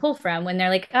they can pull from when they're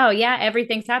like, oh yeah,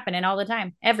 everything's happening all the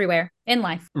time, everywhere in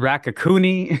life.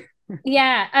 Raccacoonie.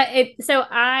 Yeah. So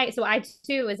I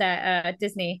too was at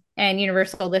Disney and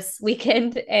Universal this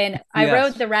weekend, and I rode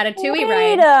Yes. the Ratatouille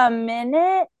Wait ride. a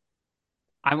minute.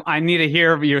 I need to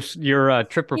hear your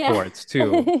trip Yeah. reports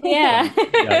too. Yeah.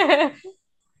 Yeah.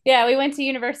 Yeah, we went to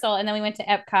Universal and then we went to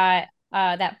Epcot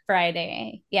that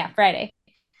Friday. Yeah, Friday.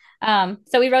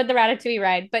 So we rode the Ratatouille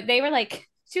ride, but they were like,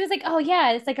 she was like, "Oh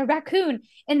yeah, it's like a raccoon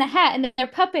in the hat and they're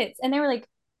puppets." And they were like,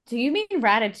 "Do you mean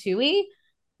Ratatouille?"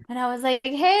 And I was like,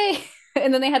 "Hey."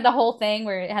 And then they had the whole thing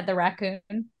where it had the raccoon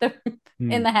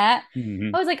in the hat.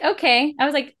 Mm-hmm. I was like, "Okay." I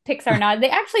was like, Pixar nod. They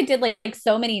actually did like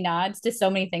so many nods to so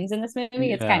many things in this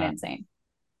movie. It's kind of Yeah. insane.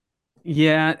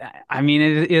 Yeah, I mean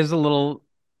it is a little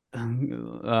I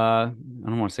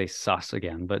don't want to say sus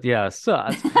again, but yeah,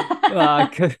 sus. Uh,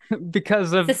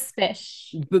 because of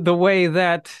Suspicious. the way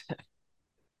that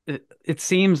it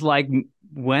seems like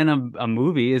when a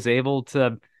movie is able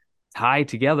to tie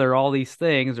together all these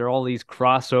things or all these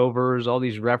crossovers, all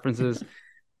these references,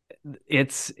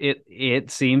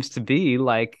 it seems to be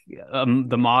like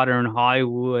the modern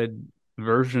Hollywood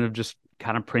version of just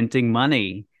kind of printing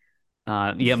money.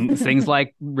 Yeah, things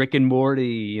like Rick and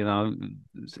Morty,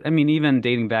 I mean, even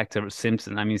dating back to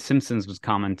Simpsons. I mean, Simpsons was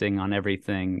commenting on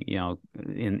everything,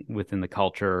 in within the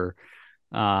culture.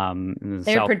 They're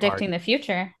South Park. predicting the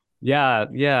future. Yeah,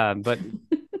 yeah, but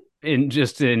in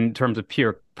terms of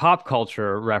pure pop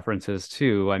culture references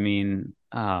too. I mean,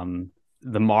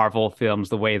 the Marvel films,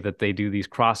 the way that they do these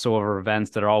crossover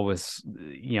events that are always,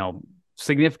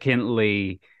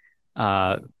 significantly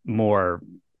more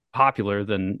popular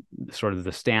than sort of the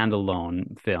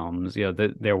standalone films.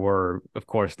 There were, of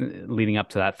course, leading up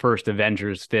to that first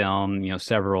Avengers film,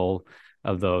 several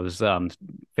of those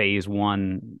phase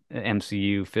one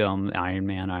MCU film, Iron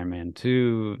Man, Iron Man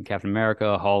 2, Captain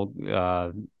America, Hulk,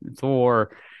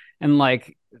 Thor. And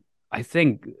like, I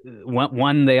think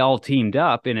when they all teamed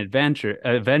up in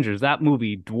Avengers, that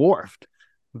movie dwarfed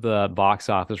the box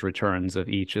office returns of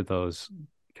each of those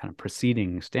kind of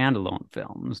preceding standalone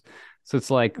films. So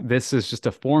it's like this is just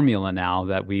a formula now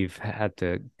that we've had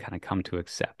to kind of come to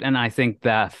accept. And I think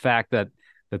the fact that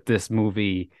this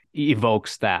movie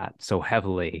evokes that so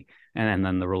heavily, and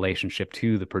then the relationship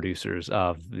to the producers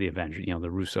of the Avengers,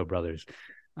 the Russo brothers,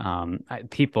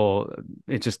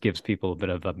 it just gives people a bit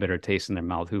of a bitter taste in their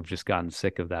mouth who've just gotten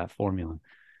sick of that formula.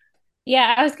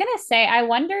 Yeah, I was gonna say, I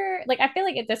wonder, like, I feel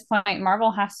like at this point,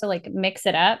 Marvel has to like mix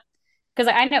it up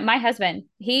because I know my husband,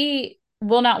 he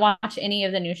will not watch any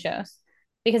of the new shows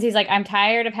because he's like, I'm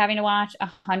tired of having to watch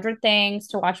 100 things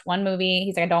to watch one movie.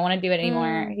 He's like, I don't want to do it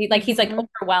anymore. He's like Mm-hmm.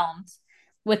 overwhelmed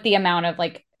with the amount of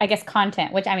like, I guess,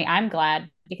 content, which I mean, I'm glad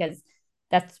because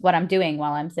that's what I'm doing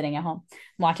while I'm sitting at home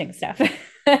watching stuff.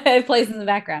 It plays in the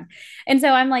background. And so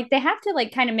I'm like, they have to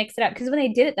like kind of mix it up because when they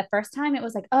did it the first time, it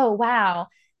was like, oh wow,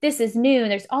 this is new.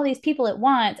 There's all these people at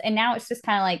once. And now it's just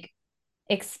kind of like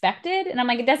expected. And I'm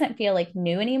like, it doesn't feel like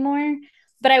new anymore.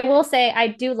 But I will say, I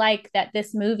do like that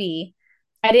this movie,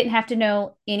 I didn't have to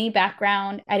know any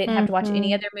background. I didn't have to watch any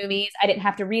Mm-hmm. other movies. I didn't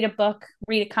have to read a book,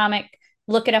 read a comic,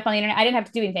 look it up on the internet. I didn't have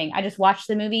to do anything. I just watched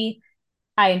the movie.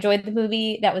 I enjoyed the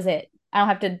movie. That was it. I don't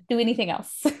have to do anything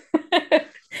else.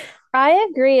 I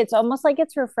agree. It's almost like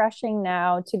it's refreshing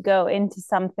now to go into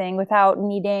something without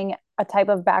needing a type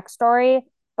of backstory.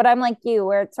 But I'm like you,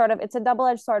 where it's sort of it's a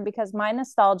double-edged sword because my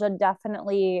nostalgia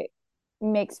definitely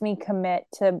makes me commit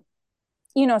to,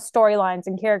 storylines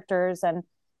and characters and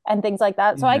things like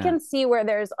that. So I Yeah. can see where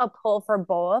there's a pull for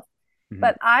both. Mhm.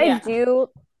 But I Yeah. do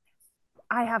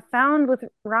I have found with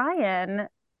Ryan,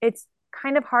 it's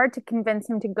kind of hard to convince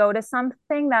him to go to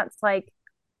something that's like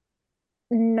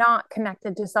not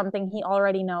connected to something he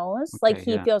already knows. Like Okay.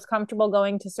 he Yeah. feels comfortable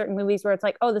going to certain movies where it's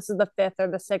like, oh, this is the fifth or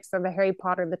the sixth or the Harry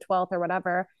Potter, the 12th or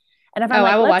whatever. And if I'm Oh, I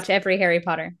like, will let's, watch every Harry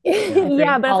Potter. Yeah.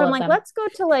 yeah, Every, but if all I'm of like, them. let's go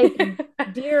to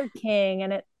like Deer King,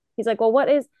 and he's like, well, what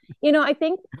is, I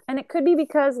think, and it could be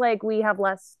because like we have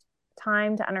less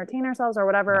time to entertain ourselves or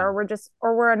whatever, Yeah.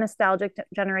 or we're a nostalgic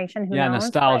generation, who Yeah. knows?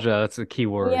 But Nostalgia. That's a key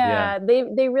word. Yeah. yeah,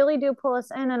 they really do pull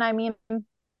us in. And I mean,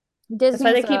 That's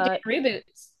why they Disney's keep doing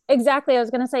reboots. exactly. I was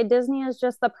going to say Disney is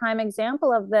just the prime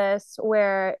example of this,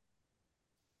 where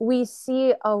we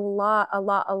see a lot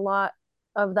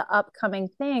of the upcoming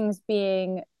things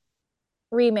being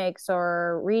remakes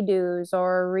or redos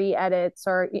or re-edits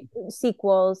or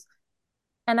sequels.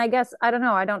 And I guess I don't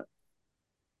know.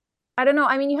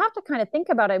 I mean, you have to kind of think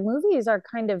about it. Movies are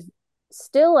kind of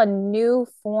still a new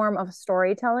form of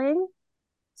storytelling.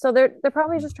 So they're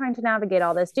probably Mhm. just trying to navigate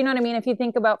all this. Do you know what I mean? If you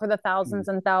think about for the Yeah. thousands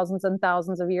and thousands and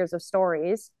thousands of years of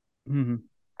stories, Mhm.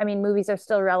 I mean, movies are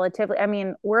still relatively, I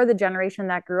mean, we're the generation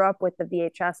that grew up with the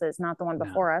VHSs, not the one Yeah.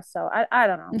 before us. So I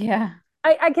don't know. Yeah.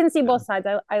 I can see Yeah. both sides.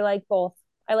 I like both.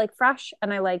 I like fresh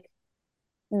and I like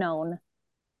known.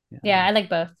 Yeah, Yeah. I like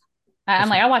both. I'm That's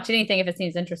like, I'll watch anything if it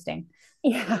seems interesting.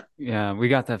 Yeah. Yeah, we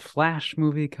got that Flash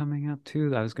movie coming up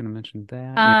too. I was going to mention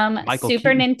that. You know, Michael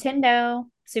Super Keaton. Nintendo,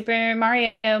 Super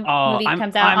Mario Oh, movie I'm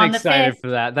comes out I'm on the excited 5th. for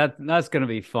that. That's going to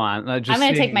be fun. I'm Just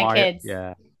gonna take seeing my Mario. kids.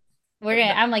 Yeah.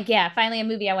 I'm like, yeah, finally a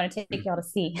movie I want to take y'all to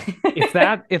see. If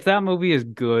that movie is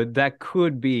good, that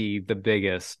could be the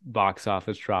biggest box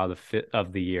office draw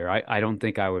of the year. I don't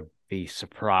think I would be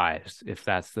surprised if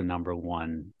that's the number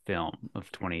one film of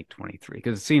 2023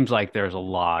 because it seems like there's a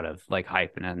lot of like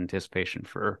hype and anticipation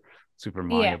for Super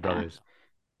Mario Yeah. Brothers,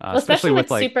 Well, especially especially with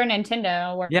with like Super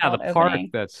Nintendo yeah, the World park opening.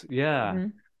 that's yeah. Hmm.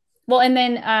 Well, and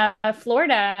then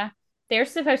Florida, they're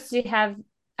supposed to have.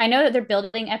 I know that they're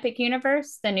building Epic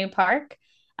Universe, the new park,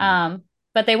 Mhm. um,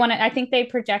 but they want to. I think they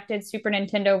projected Super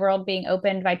Nintendo World being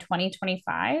opened by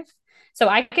 2025. So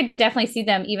I could definitely see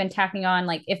them even tacking on,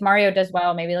 like, if Mario does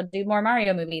well, maybe they'll do more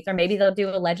Mario movies, or maybe they'll do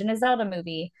a Legend of Zelda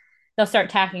movie. They'll start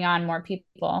tacking on more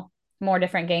people, more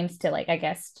different games to, like, I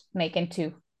guess, make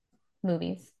into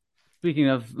movies. Speaking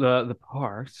of the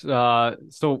parks,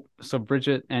 so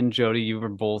Bridget and Jody, you were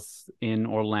both in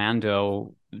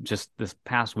Orlando just this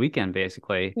past weekend,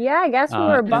 basically, Yeah, I guess we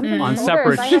were bumping on shoulders.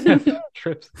 separate I had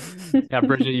trips. Yeah,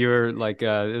 Bridget, you were like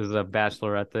it was a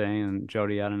bachelorette thing, and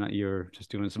Jody, I don't know, you were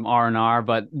just doing some R&R.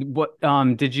 But what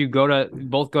did you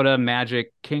both go to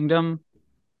Magic Kingdom?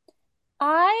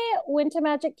 I went to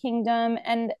Magic Kingdom,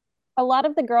 and a lot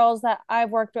of the girls that I've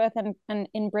worked with and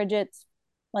in Bridget's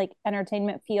like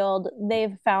entertainment field,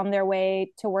 they've found their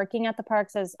way to working at the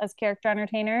parks as character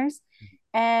entertainers.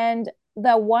 And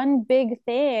the one big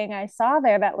thing I saw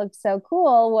there that looked so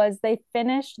cool was they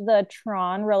finished the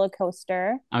Tron roller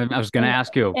coaster I was going to in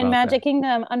ask you in about that. Magic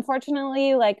Kingdom.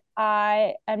 Unfortunately, like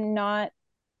I am not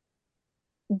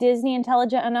Disney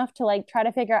intelligent enough to like try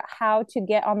to figure out how to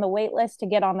get on the wait list to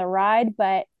get on the ride,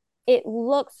 but it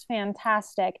looks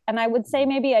fantastic. And I would say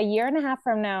maybe a year and a half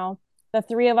from now, the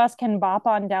three of us can bop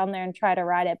on down there and try to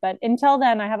ride it. But until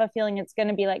then, I have a feeling it's going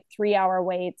to be like 3 hour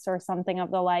waits or something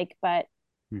of the like. But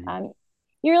Mhm. um,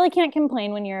 you really can't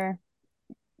complain when you're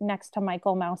next to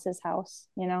Michael Mouse's house,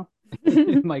 you know?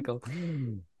 Michael.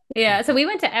 Yeah, so we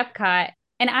went to Epcot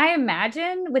And I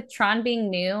imagine with Tron being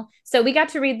new, so we got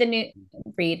to ride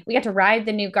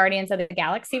the new Guardians of the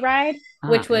Galaxy ride,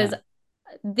 which was Yeah.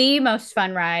 the most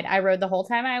fun ride I rode the whole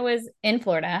time I was in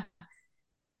Florida.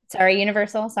 Sorry,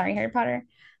 Universal. Sorry, Harry Potter.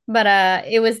 But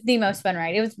it was the most fun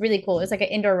ride. It was really cool. It was like an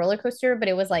indoor roller coaster, but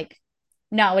it was like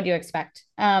not what you expect.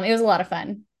 It was a lot of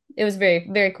fun. It was very,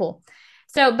 very cool.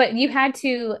 So, but you had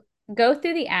to go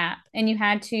through the app and you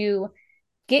had to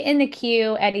get in the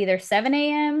queue at either 7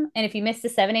 a.m. And if you miss the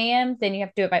 7 a.m., then you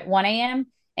have to do it by 1 a.m.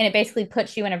 And it basically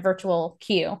puts you in a virtual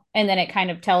queue. And then it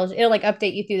kind of it'll like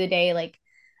update you through the day, like,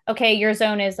 okay, your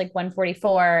zone is like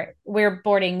 144. We're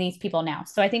boarding these people now.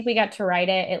 So I think we got to ride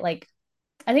it at like,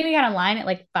 I think we got online at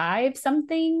like 5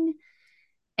 something.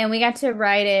 And we got to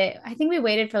ride it. I think we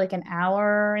waited for like an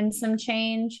hour and some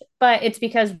change, but it's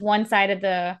because one side of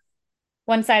the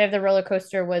roller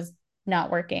coaster was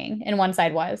not working and one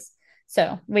side was.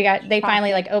 So they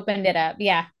finally like opened it up.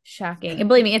 Yeah, shocking. And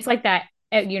believe me, it's like that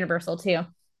at Universal too.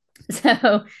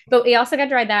 So, but we also got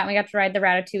to ride that and we got to ride the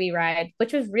Ratatouille ride,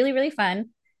 which was really, really fun.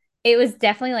 It was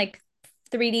definitely like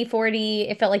 3D, 4D.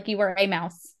 It felt like you were a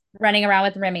mouse running around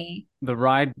with Remy. The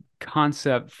ride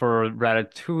concept for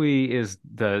Ratatouille is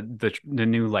the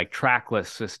new like trackless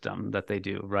system that they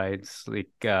do, right? It's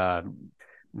like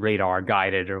radar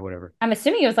guided or whatever. I'm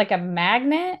assuming it was like a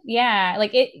magnet. Yeah,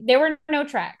 like there were no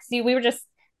tracks. We were just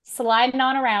sliding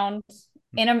on around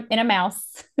in a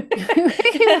mouse.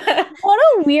 What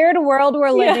a weird world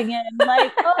we're living in.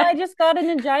 Like, oh, I just got in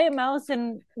a giant mouse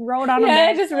and rode on a I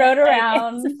magnet. just rode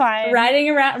around, it's fine. running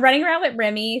around with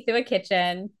Remy through a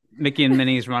kitchen. Mickey and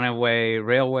Minnie's Runaway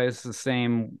Railway is the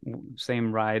same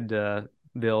ride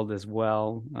build as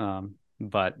well.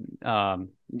 But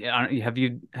have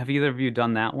either of you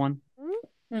done that one?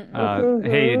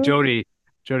 Hey, Jody,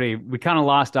 we kind of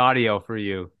lost audio for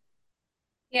you.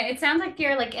 Yeah, it sounds like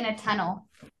you're like in a tunnel.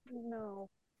 No.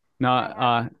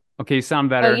 No, okay, you sound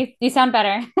better. Oh, you sound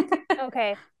better.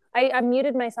 Okay. I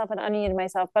muted myself and unmuted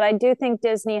myself, but I do think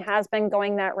Disney has been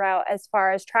going that route as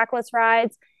far as trackless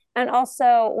rides. And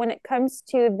also when it comes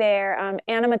to their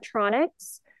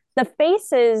animatronics, the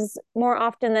faces more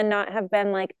often than not have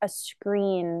been like a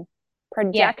screen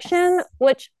projection, Yes.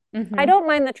 which Mhm. I don't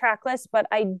mind the trackless, but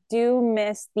I do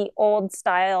miss the old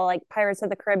style, like Pirates of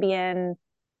the Caribbean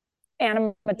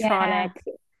animatronic,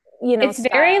 It's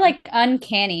style. very like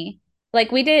uncanny.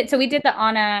 Like we did the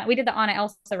Anna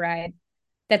Elsa ride.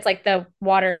 That's like the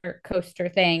water coaster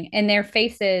thing, and their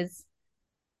faces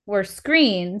were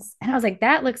screens. And I was like,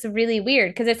 that looks really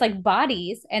weird because it's like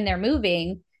bodies and they're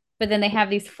moving, but then they have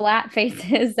these flat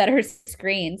faces that are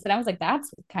screens. And I was like,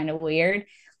 that's kind of weird.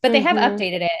 But they have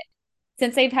updated it.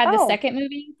 Since they've had the second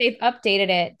movie, they've updated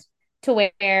it to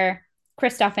where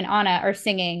Kristoff and Anna are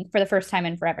singing for the first time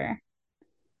in forever.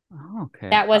 Oh, okay.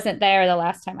 That wasn't there the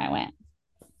last time I went.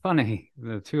 Funny.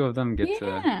 The two of them get to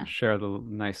Yeah. share the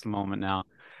nice moment now.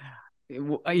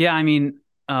 Yeah, I mean,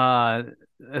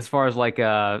 as far as like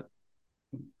the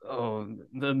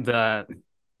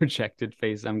projected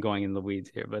face, I'm going in the weeds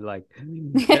here, but like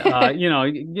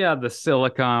the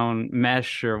silicone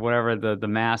mesh or whatever the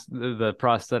mask, the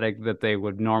prosthetic that they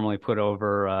would normally put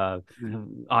over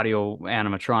audio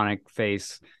animatronic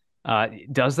face.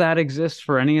 Does that exist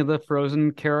for any of the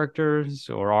Frozen characters,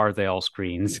 or are they all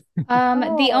screens?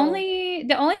 The only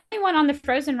one on the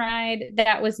Frozen ride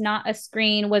that was not a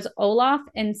screen was Olaf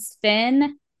and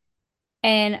Sven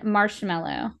and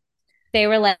Marshmallow. They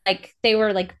were like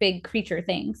big creature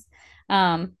things.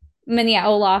 And yeah,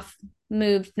 Olaf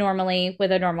moved normally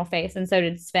with a normal face, and so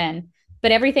did Sven.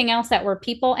 But everything else that were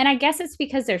people, and I guess it's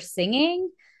because they're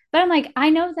singing. But I'm like, I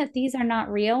know that these are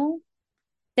not real.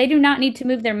 They do not need to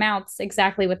move their mouths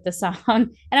exactly with the song,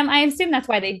 and I assume that's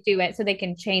why they do it so they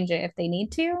can change it if they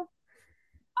need to.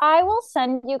 I will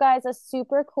send you guys a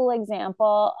super cool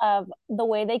example of the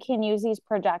way they can use these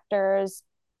projectors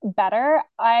better.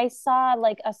 I saw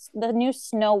like the new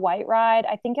Snow White ride.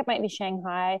 I think it might be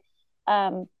Shanghai,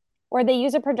 where they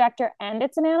use a projector and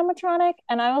it's an animatronic.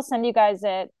 And I will send you guys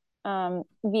it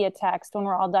via text when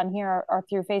we're all done here or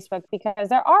through Facebook, because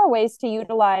there are ways to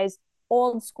utilize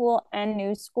old school and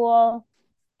new school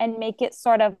and make it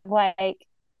sort of like,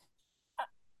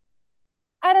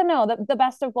 I don't know, the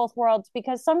best of both worlds.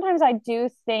 Because sometimes I do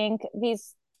think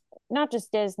these, not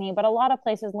just Disney, but a lot of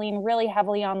places lean really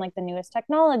heavily on like the newest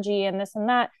technology and this and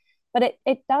that. But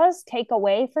it does take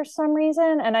away for some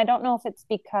reason. And I don't know if it's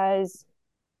because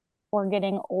we're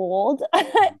getting old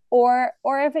or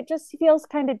if it just feels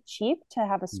kind of cheap to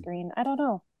have a screen. I don't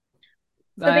know.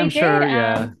 So they I'm sure, did,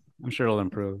 yeah. I'm sure it'll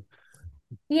improve.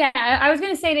 yeah, I was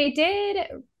gonna say they did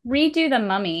redo the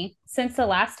Mummy since the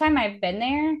last time I've been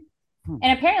there.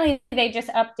 And apparently they just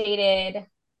updated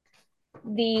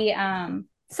the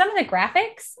some of the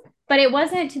graphics, but it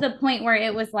wasn't to the point where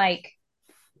it was like,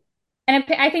 and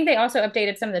I think they also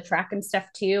updated some of the track and stuff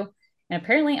too. And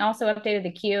apparently also updated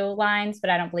the queue lines, but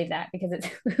I don't believe that because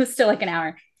it was still like an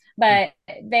hour. But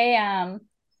they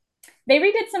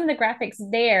redid some of the graphics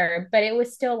there, but it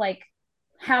was still like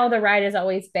how the ride has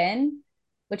always been,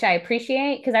 which I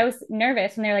appreciate because I was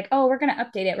nervous when they're like, "Oh, we're gonna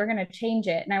update it, we're gonna change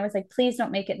it," and I was like, "Please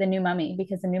don't make it the new Mummy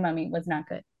because the new Mummy was not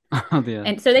good." Yeah.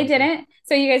 And so they didn't.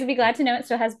 So you guys would be glad to know it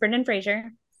still has Brendan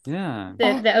Fraser, Yeah.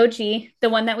 the OG, the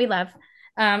one that we love.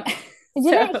 Um,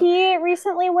 Didn't he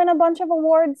recently win a bunch of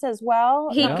awards as well?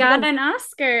 he got an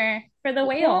Oscar for The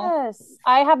Whale. Yes,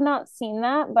 I have not seen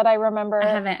that, but I remember I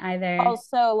haven't either.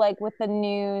 also like with the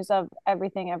news of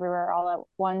Everything Everywhere All at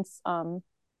Once.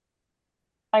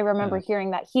 I remember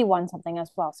hearing that he won something as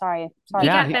well. Sorry. He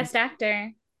got Best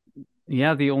Actor.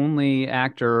 Yeah, the only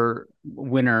actor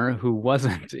winner who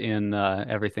wasn't in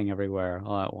Everything Everywhere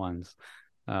All at Once.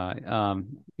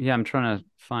 Yeah, I'm trying to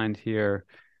find here.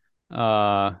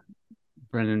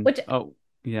 Brendan. Oh,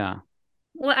 yeah.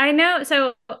 Well, I know.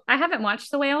 So I haven't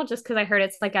watched The Whale just because I heard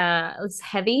it's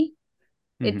heavy.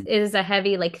 It is a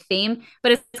heavy like theme,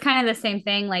 but it's kind of the same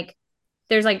thing. Like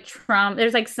there's like trauma.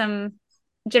 There's like some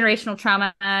generational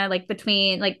trauma like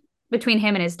between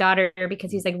him and his daughter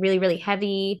because he's like really really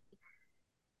heavy,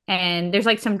 and there's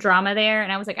like some drama there.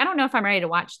 And I was like, I don't know if I'm ready to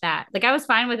watch that. Like I was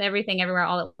fine with Everything Everywhere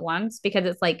All at Once because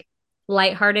it's like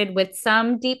lighthearted with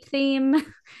some deep theme.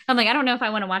 I'm like, I don't know if I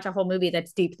want to watch a whole movie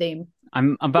that's deep theme.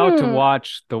 I'm about to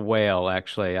watch The Whale,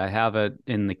 actually. I have it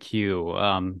in the queue.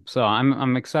 So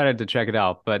I'm excited to check it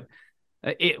out. But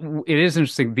it is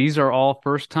interesting. These are all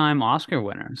first time Oscar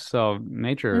winners. So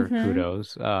major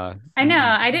kudos. I know.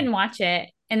 I didn't watch it.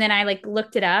 And then I like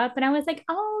looked it up and I was like,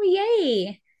 oh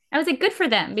yay. I was like, good for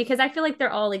them because I feel like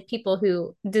they're all like people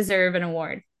who deserve an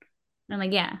award. And I'm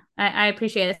like, yeah, I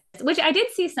appreciate it. Which I did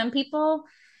see some people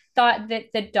thought that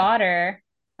the daughter,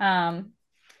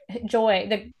 Joy,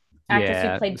 the actress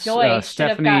who played Joy, should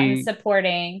have gotten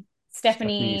supporting.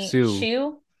 Stephanie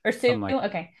Sue or Sue. Like,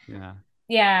 okay. Yeah.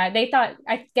 Yeah, they thought,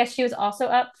 I guess she was also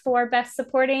up for Best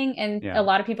Supporting, and a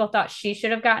lot of people thought she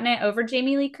should have gotten it over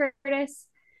Jamie Lee Curtis, which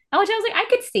I was like, I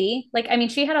could see. Like, I mean,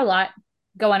 she had a lot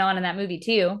going on in that movie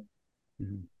too.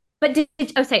 But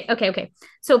okay.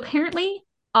 So apparently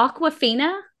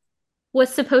Awkwafina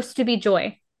was supposed to be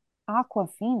Joy.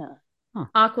 Awkwafina. Huh.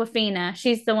 Awkwafina.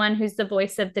 She's the one who's the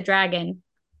voice of the dragon.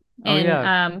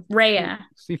 And Raya.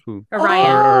 Sifu. Or Raya.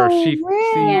 Or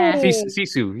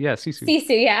Sisu. Yeah, Sisu.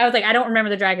 Sisu, yeah. I was like, I don't remember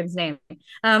the dragon's name.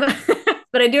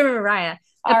 But I do remember Raya.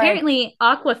 Apparently,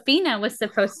 Awkwafina was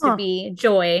supposed to be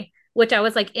Joy, which I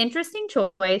was like, interesting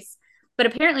choice. But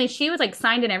apparently she was like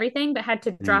signed and everything, but had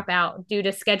to drop out due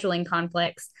to scheduling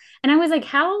conflicts. And I was like,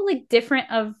 how like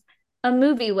different of a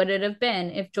movie would it have been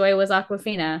if Joy was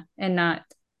Awkwafina and not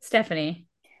Stephanie?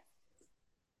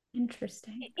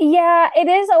 Interesting. Yeah, it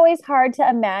is always hard to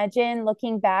imagine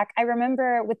looking back. I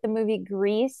remember with the movie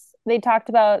Grease, they talked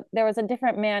about there was a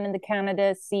different man in the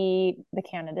candidacy.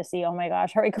 Oh my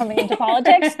gosh, are we coming into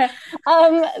politics?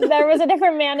 There was a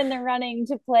different man in the running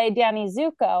to play Danny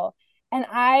Zuko. And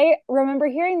I remember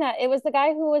hearing that it was the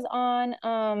guy who was on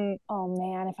oh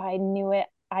man, if I knew it,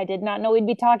 I did not know we'd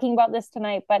be talking about this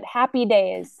tonight, but Happy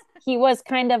Days. He was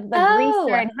kind of the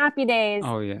greaser in Happy Days.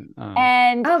 Oh yeah.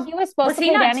 And he was supposed to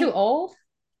be not too old?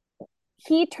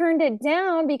 He turned it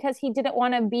down because he didn't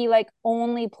want to be like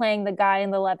only playing the guy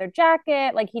in the leather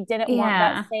jacket. Like he didn't want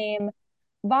that same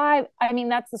vibe. I mean,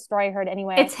 that's the story I heard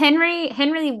anyway. It's Henry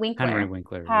Winkler. Henry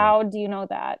Winkler. How do you know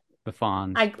that? The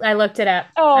Fonz. I looked it up.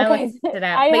 Oh, okay. I looked it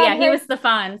up. But yeah, he was the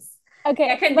Fonz.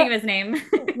 Okay. I couldn't think of his name.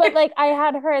 But like I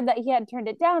had heard that he had turned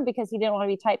it down because he didn't want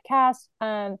to be typecast.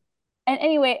 And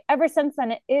anyway, ever since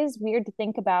then, it is weird to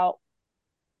think about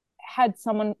had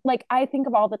someone like I think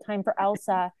of all the time for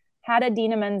Elsa, had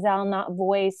Idina Menzel not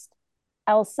voiced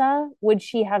Elsa, would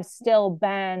she have still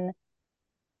been?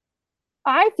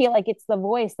 I feel like it's the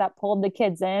voice that pulled the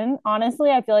kids in.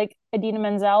 Honestly, I feel like Idina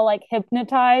Menzel like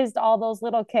hypnotized all those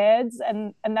little kids,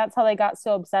 and that's how they got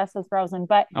so obsessed with Frozen.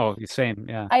 But same,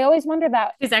 yeah. I always wonder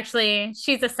that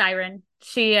she's a siren.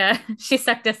 She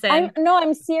sucked us in.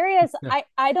 I'm serious.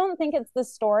 I don't think it's the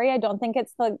story. I don't think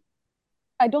it's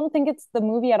the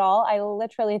movie at all. I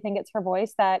literally think it's her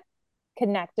voice that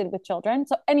connected with children.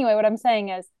 So anyway, what I'm saying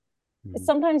is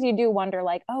sometimes you do wonder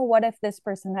like, oh, what if this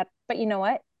person had, but you know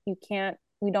what? You can't,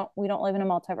 we don't live in a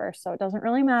multiverse, so it doesn't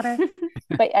really matter.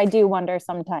 But I do wonder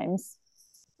sometimes.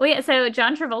 Well, yeah, so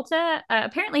John Travolta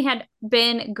apparently had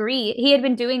been he had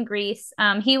been doing Grease.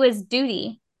 He was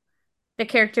Duty, the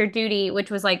character Duty, which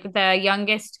was like the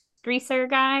youngest greaser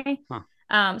guy.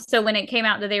 Huh. So when it came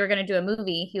out that they were going to do a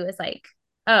movie, he was like,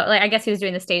 oh, like I guess he was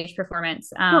doing the stage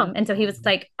performance. And so he was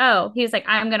like, I'm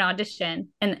going to audition,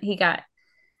 and he got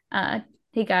Danny.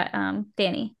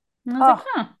 And I was like,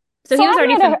 huh. So he was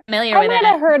already familiar with it. I might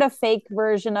have heard a fake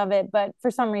version of it, but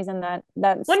for some reason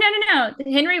that's well, no.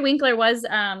 Henry Winkler was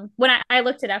when I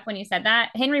looked it up when you said that,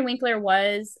 Henry Winkler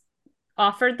was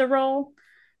offered the role,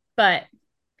 but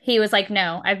he was like,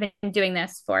 no, I've been doing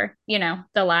this for, the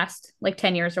last like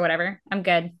 10 years or whatever. I'm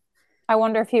good. I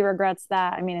wonder if he regrets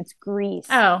that. I mean, it's Grease.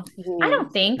 Oh, I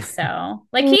don't think so.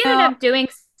 Like he ended up doing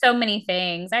so many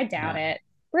things. I doubt it.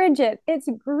 Bridget, it's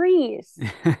Grease.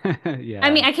 Yeah.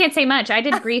 I mean, I can't say much. I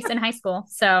did Grease in high school,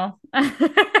 so.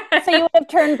 So you would have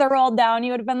turned the role down.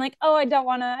 You would have been like, "Oh, I don't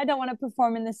want to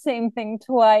perform in the same thing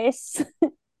twice."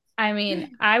 I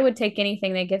mean, I would take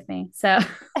anything they give me. So.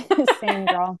 Same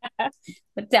girl.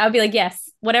 But I'll be like, yes,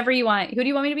 whatever you want. Who do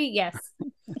you want me to be? Yes,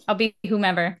 I'll be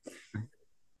whomever.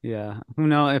 Yeah, who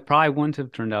knows? It probably wouldn't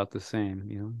have turned out the same.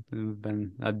 It would have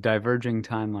been a diverging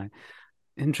timeline.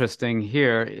 Interesting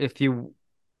here. If you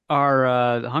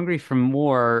are hungry for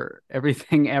more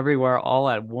everything everywhere all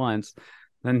at once,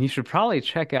 then you should probably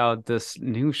check out this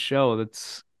new show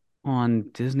that's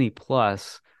on Disney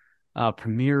Plus,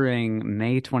 premiering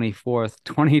May 24th,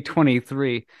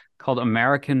 2023, called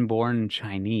American Born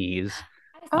Chinese.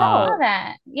 I saw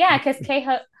that. Yeah, because Ke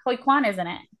Huy Quan is in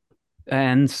it.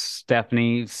 And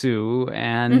Stephanie Su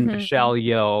and Michelle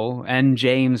Yeoh and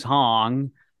James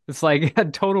Hong. It's like a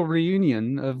total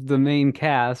reunion of the main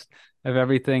cast of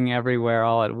Everything Everywhere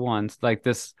All at Once. Like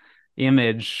this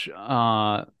image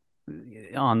on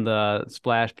the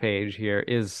splash page here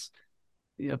is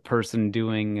a person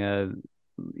doing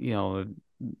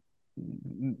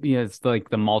it's like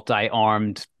the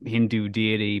multi-armed Hindu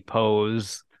deity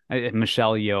pose.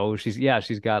 Michelle Yeoh,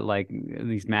 she's got like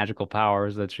these magical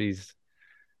powers that she's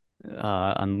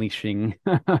unleashing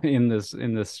in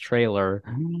this trailer.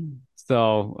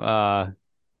 So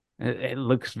it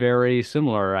looks very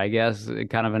similar, I guess,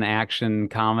 kind of an action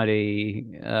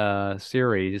comedy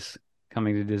series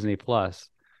coming to Disney Plus.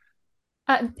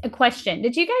 A question: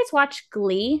 did you guys watch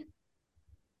Glee?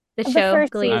 The show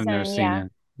Glee. I've never seen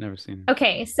it. Never seen it.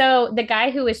 Okay, so the guy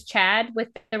who was Chad with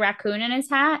the raccoon in his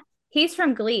hat, he's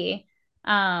from Glee,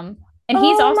 and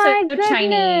he's also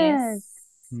Chinese.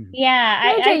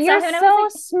 Yeah, you're so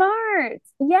smart.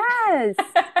 Yes.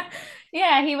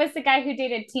 Yeah, he was the guy who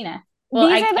dated Tina. Well,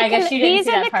 I guess you didn't these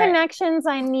see are that the part. connections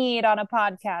I need on a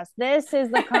podcast. This is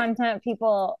the content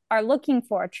people are looking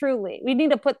for. Truly, we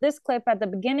need to put this clip at the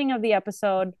beginning of the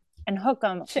episode and hook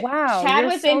them. Wow, Chad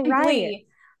was in Glee.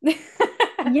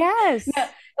 Yes. No,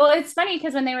 well, it's funny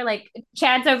because when they were like,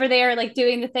 Chad's over there like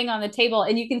doing the thing on the table,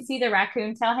 and you can see the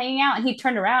raccoon tail hanging out, and he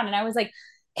turned around, and I was like,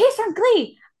 he's from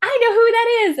Glee. I know who that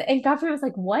is. And Godfrey was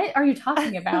like, what are you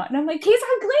talking about? And I'm like, he's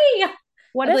from Glee.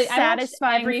 What a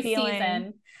satisfying feeling.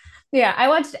 Season. Yeah, I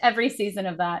watched every season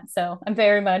of that. So I'm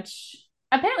very much.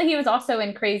 Apparently, he was also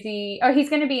in Crazy, or he's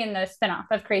going to be in the spinoff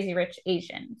of Crazy Rich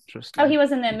Asians. Interesting. Oh, he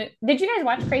was in the. Did you guys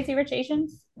watch Crazy Rich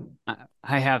Asians?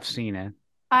 I have seen it.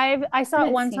 I saw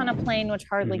it once on a plane, which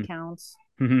hardly counts.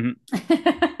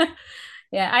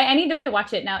 Yeah, I need to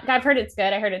watch it now. I've heard it's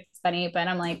good. I heard it's funny, but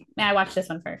I'm like, I watched this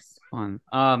one first. Fun.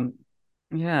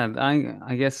 Yeah,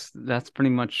 I guess that's pretty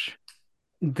much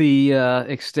the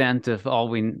extent of all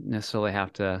we necessarily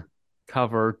have to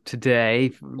cover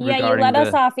today. Yeah, you let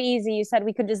us off easy. You said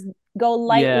we could just go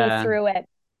lightly through it.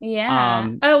 Yeah.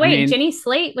 Oh wait, Jenny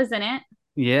Slate was in it.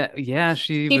 Yeah,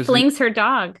 she flings her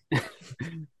dog.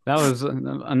 That was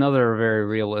another very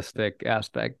realistic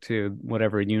aspect to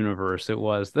whatever universe it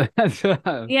was.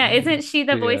 Yeah, isn't she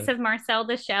the voice of Marcel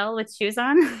the Shell with shoes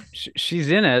on? She's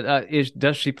in it.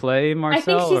 Does she play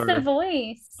Marcel? I think she's the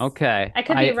voice. Okay, I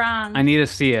could be wrong. I need to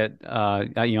see it. I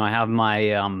have my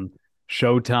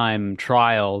Showtime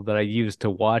trial that I used to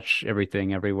watch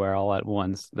Everything Everywhere All at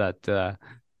Once. That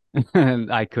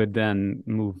I could then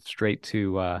move straight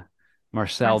to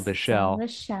Marcel the Shell.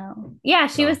 Yeah,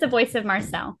 she was the voice of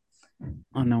Marcel.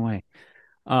 Oh, no way.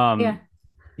 Yeah,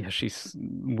 she's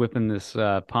whipping this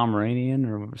Pomeranian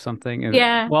or something.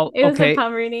 Yeah, well, it was a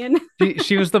Pomeranian.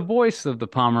 she was the voice of the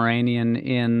Pomeranian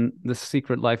in The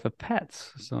Secret Life of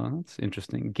Pets. So that's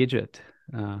interesting. Gidget,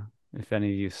 if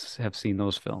any of you have seen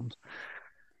those films.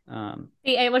 Well,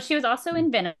 she was also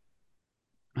in Venom.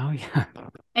 Oh, yeah.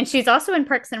 And she's also in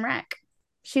Parks and Rec.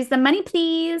 She's the Money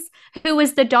Please, who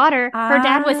was the daughter. Her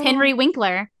dad was Henry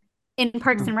Winkler in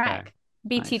Parks and Rec.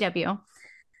 BTW.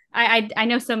 Nice. I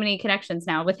know so many connections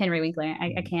now with Henry Winkler.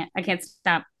 I can't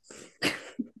stop.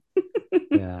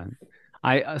 Yeah.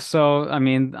 I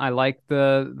mean, I like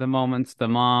the moments, the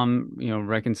mom,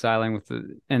 reconciling with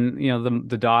and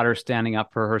the daughter standing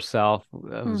up for herself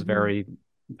was Mm-hmm. very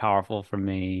powerful for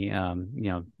me.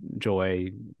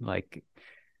 Joy, like,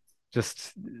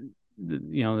 just,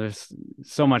 there's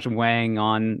so much weighing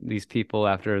on these people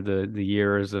after the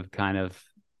years of kind of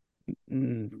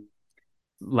mm,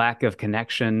 lack of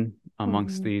connection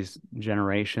amongst Mm-hmm. these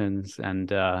generations, and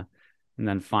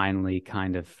then finally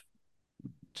kind of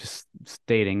just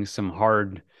stating some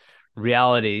hard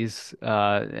realities,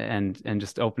 and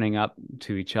just opening up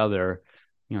to each other,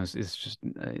 is just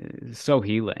so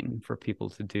healing for people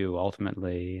to do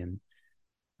ultimately. And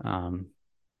um,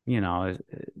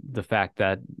 the fact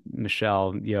that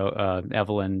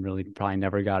Evelyn really probably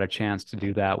never got a chance to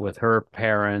do that with her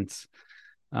parents.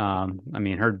 I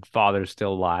mean, her father's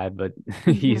still alive, but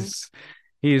Mm-hmm.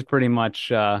 he's pretty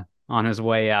much on his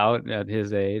way out at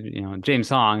his age. James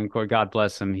Hong, of course, God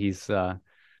bless him. He's a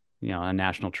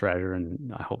national treasure,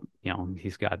 and I hope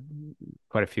he's got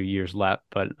quite a few years left.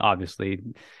 But obviously,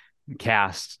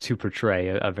 cast to portray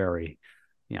a very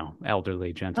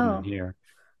elderly gentleman Oh, here.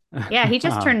 yeah, he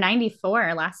just uh, turned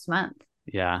 94 last month.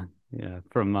 yeah, yeah,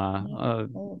 from Yeah,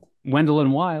 old. Wendell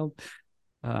and Wild.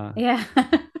 Uh, Yeah.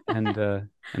 and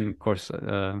of course,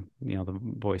 the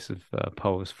voice of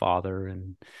Poe's father,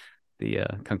 and the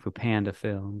Kung Fu Panda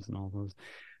films and all those.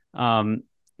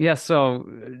 Yeah, so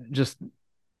just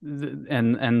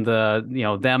and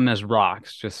the them as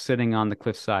rocks just sitting on the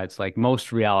cliff sides. Like,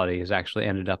 most reality has actually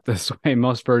ended up this way.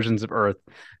 Most versions of Earth,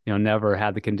 never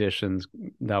had the conditions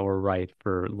that were right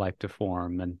for life to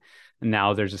form, and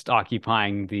now they're just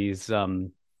occupying these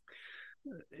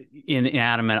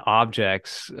inanimate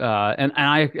objects, and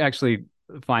I actually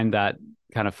find that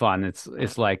kind of fun.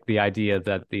 It's like the idea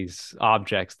that these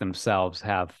objects themselves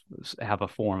have a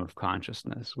form of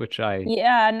consciousness, which I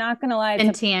Yeah, not gonna lie,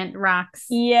 Sentient rocks.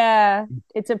 yeah,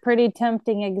 it's a pretty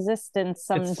tempting existence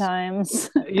it's sometimes.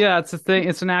 yeah, it's a thing.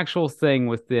 It's an actual thing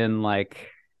within, like,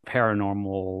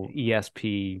 paranormal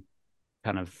ESP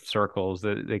kind of circles,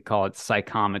 that they call it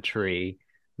psychometry,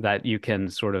 that you can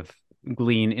sort of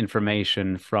glean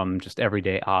information from just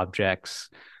everyday objects,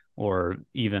 or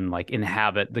even like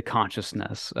inhabit the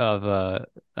consciousness of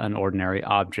an ordinary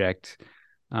object.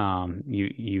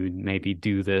 You maybe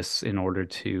do this in order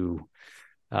to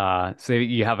say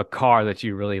you have a car that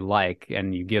you really like,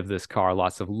 and you give this car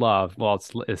lots of love. Well,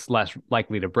 it's less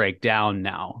likely to break down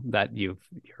now that you're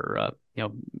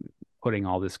putting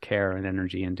all this care and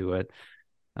energy into it.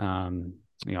 um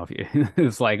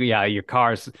it's like, yeah, your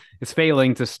car's is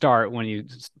failing to start when you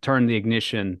turn the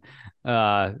ignition,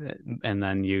 uh and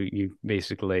then you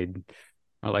basically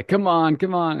are like, come on,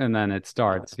 come on, and then it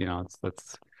starts.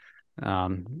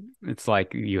 It's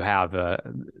like you have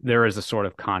there is a sort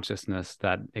of consciousness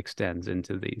that extends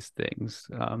into these things.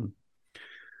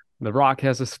 The Rock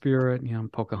has a spirit,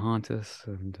 Pocahontas,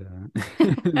 and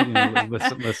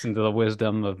listen to the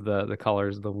wisdom of the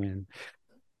colors of the wind.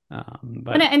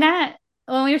 But And that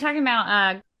when we were talking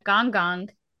about Gong Gong,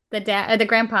 the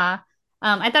grandpa,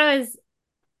 I thought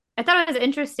it was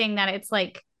interesting that it's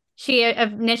like she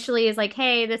initially is like,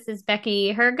 "Hey, this is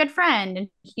Becky, her good friend," and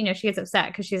she gets upset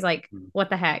because she's like, "What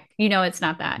the heck? It's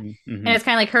not that." And Mhm. it's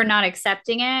kind of like her not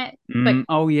accepting it, but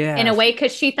Oh in a yes. way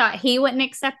because she thought he wouldn't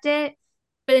accept it.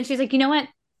 But then she's like, "You know what?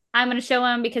 I'm going to show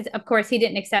him because of course he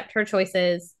didn't accept her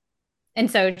choices." And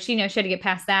so she had to get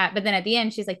past that. But then at the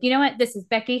end, she's like, "You know what? This is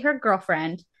Becky, her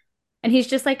girlfriend." And he's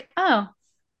just like, "Oh,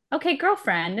 okay,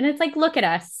 girlfriend." And it's like, look at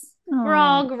us. We're Oh,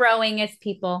 all growing as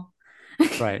people.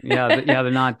 Right. Yeah, yeah,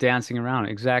 they're not dancing around.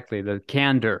 Exactly. The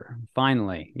candor,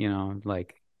 finally,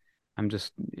 like, I'm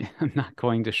not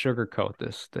going to sugarcoat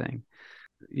this thing.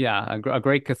 Yeah, a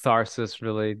great catharsis,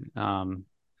 really.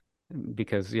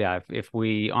 Because, yeah, if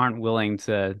we aren't willing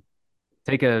to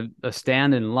take a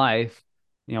stand in life,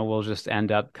 we'll just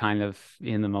end up kind of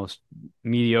in the most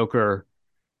mediocre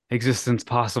existence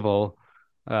possible,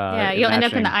 Yeah, you'll end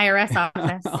up in the matching IRS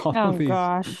office all oh these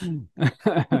gosh.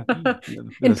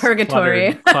 in this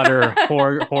purgatory.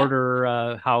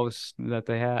 hoarder house that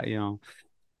they had,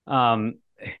 um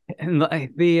and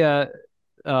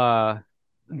uh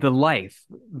the life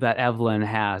that Evelyn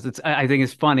has. I think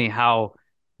it's funny how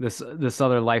this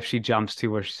other life she jumps to,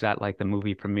 where she's at like the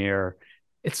movie premiere,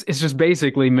 it's just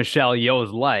basically Michelle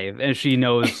Yeoh's life, and she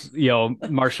knows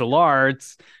martial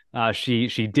arts.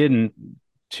 She didn't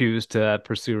choose to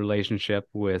pursue a relationship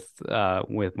with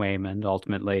Waymond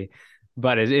ultimately,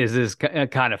 but it is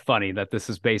kind of funny that this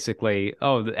is basically,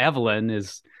 Evelyn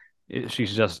is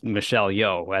she's just Michelle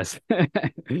Yeoh as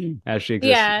as she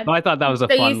exists. Yeah, So I thought that was a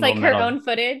they fun use little like her meta. own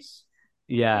footage.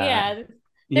 Yeah, Yeah,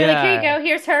 they're like, here you yeah, go.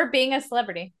 Here's her being a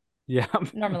celebrity. Yeah.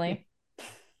 normally.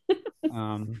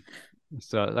 Um,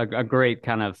 so a great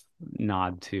kind of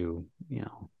nod to,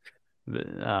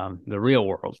 the real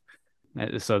world.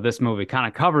 So this movie kind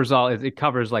of covers it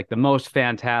covers like the most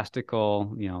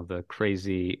fantastical, the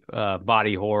crazy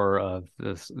body horror of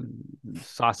the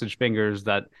sausage fingers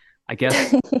that I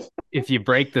guess if you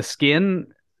break the skin,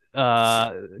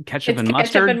 ketchup It's and ketchup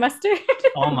mustard. and mustard.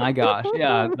 Oh my gosh.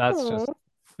 Yeah, that's just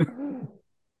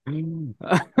do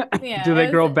they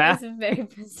Yeah, grow back? it's very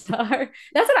bizarre.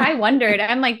 That's what I wondered.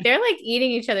 I'm like, they're like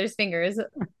eating each other's fingers.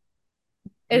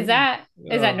 Is that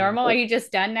Uh, normal? Are you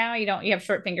just done now? You have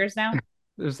short fingers now?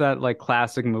 there's that like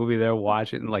classic movie they're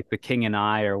watching, like The King and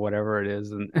I or whatever it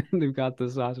is, and, and they've got the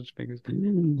sausage fingers,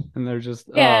 and they're just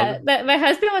Yeah, my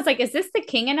husband was like, "Is this the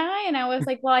King and I?" And I was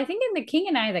like, "Well, I think in the King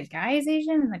and I, the guy is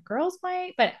Asian and the girl's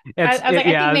white." But I was like, "I think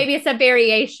yeah, maybe it's a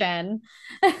variation."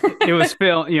 it was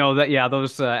film, that yeah,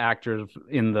 those actors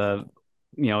in the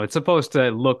it's supposed to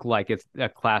look like it's a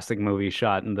classic movie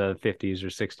shot in the 50s or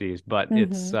 60s, but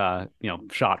it's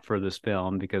Mhm. shot for this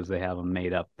film because they have them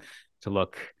made up to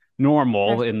look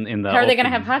normal in the How are they gonna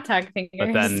have opening. hot dog But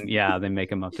fingers? then, yeah, they make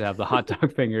them up to have the hot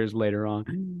dog fingers later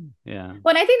on. Yeah.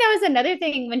 Well, and I think that was another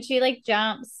thing when she like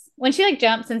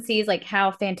jumps and sees like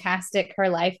how fantastic her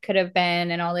life could have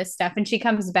been and all this stuff, and she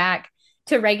comes back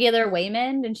to regular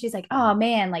Waymond, and she's like, "Oh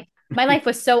man, like my life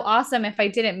was so awesome if I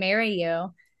didn't marry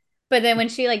you." But then when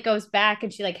she like goes back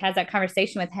and she like has that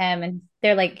conversation with him, and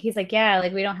he's like, "Yeah,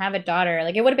 like we don't have a daughter.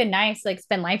 Like it would have been nice to like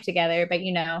spend life together, but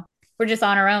we're just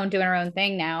on our own doing our own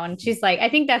thing now." And she's like, I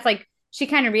think that's like she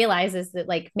kind of realizes that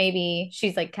like maybe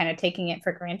she's like kind of taking it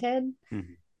for granted,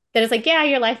 Mhm. that it's like, yeah,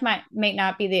 your life might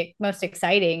not be the most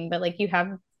exciting, but like you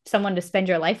have someone to spend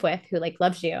your life with who like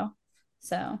loves you.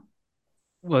 So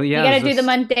Well, you yeah, got to do the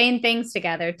mundane things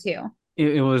together too.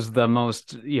 it was the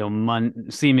most,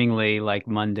 seemingly like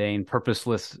mundane,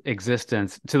 purposeless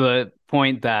existence to the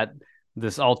point that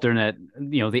this alternate,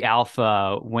 the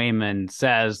Alpha Wayman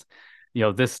says,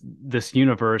 this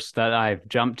universe that I've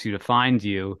jumped to find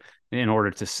you in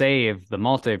order to save the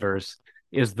multiverse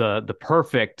is the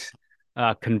perfect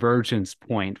convergence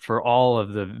point for all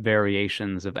of the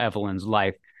variations of Evelyn's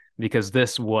life, because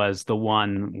this was the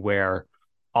one where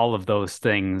all of those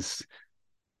things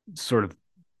sort of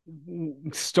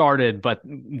started but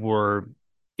were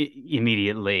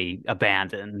immediately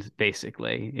abandoned.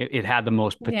 Basically, it had the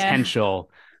most Yeah.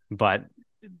 potential, but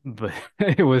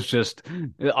it was just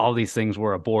all these things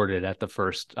were aborted at the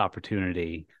first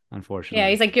opportunity, Yeah. unfortunately.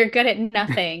 He's like, you're good at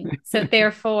nothing. So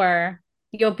therefore,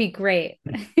 you'll be great.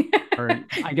 Or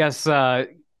I guess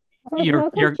Like, you're how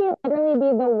could she literally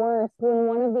be the worst when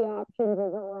one of the options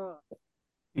is a rock?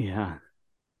 yeah.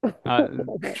 uh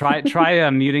try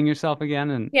muting yourself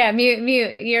again. And Yeah.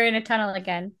 Mute. You're in a tunnel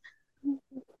again.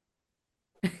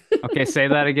 okay, say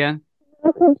that again.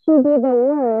 How could she be the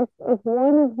worst if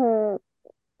one of her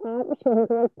options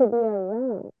was to be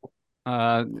a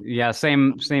rock? Yeah,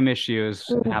 same issues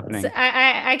So happening.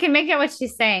 I can make out what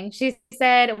she's saying. She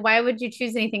said, "Why would you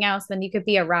choose anything else when you could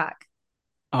be a rock?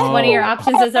 One of your Oh,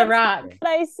 options is a That's rock." what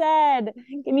I said.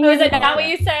 Can you Oh, hear is me that not now? what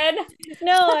you said?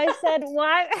 No, I said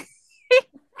why.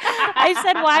 I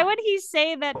said why would he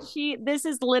say that this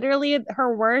is literally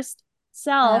her worst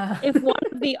self if one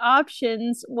of the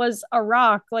options was a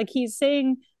rock? Like he's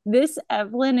saying this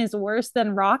Evelyn is worse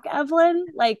than rock Evelyn?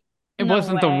 Like it no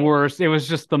wasn't the way. worst. It was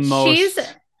just the she's most she's being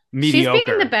the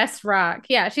mediocre. best rock.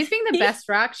 Yeah, she's being the best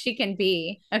rock she can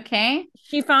be. Okay.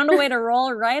 She found a way to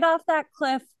roll right off that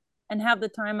cliff and have the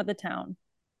time of the town.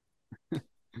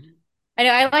 I know.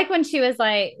 I like when she was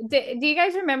like, do you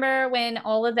guys remember when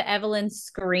all of the Evelyns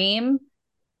scream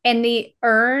and the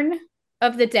urn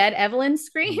of the dead Evelyn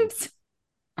screams?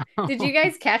 Did you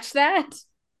guys catch that?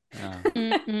 Yeah.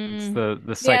 It's Mm-mm.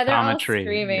 the Yeah, they're all psychometry. Yeah.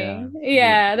 screaming.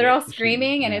 Yeah, they're all She,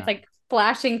 screaming, and yeah. it's like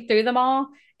flashing through them all,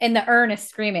 and the urn is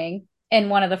screaming in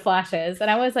one of the flashes.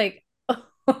 And I was like,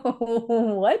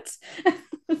 what?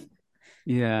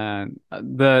 Yeah.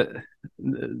 The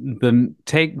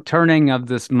turning of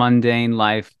this mundane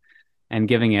life and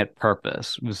giving it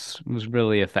purpose was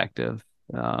really effective.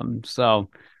 So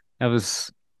that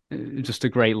was just a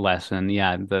great lesson.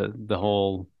 Yeah, the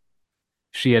whole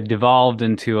she had devolved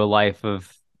into a life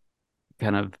of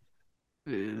kind of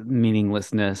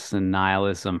meaninglessness and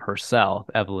nihilism herself.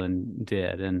 Evelyn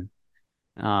did, and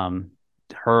um,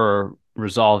 her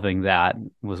resolving that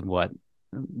was what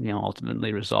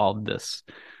ultimately resolved this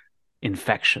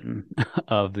infection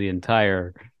of the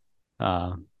entire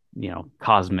uh,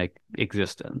 cosmic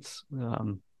existence.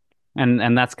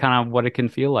 And that's kind of what it can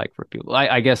feel like for people.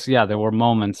 I guess, yeah, there were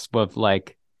moments of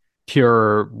like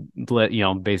pure,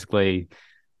 basically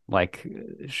like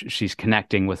she's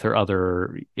connecting with her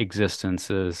other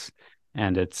existences,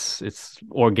 and it's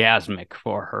orgasmic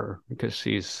for her because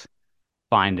she's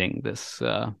finding this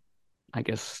I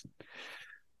guess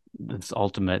this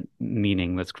ultimate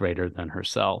meaning that's greater than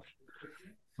herself.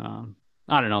 I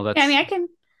don't know. Yeah, I mean,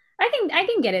 I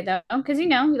can get it though, because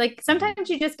like sometimes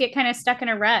you just get kind of stuck in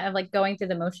a rut of like going through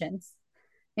the motions,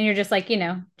 and you're just like,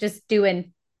 just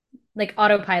doing like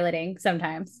autopiloting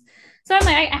sometimes. So I'm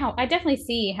like, I definitely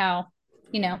see how,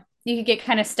 you could get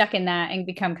kind of stuck in that and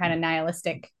become kind of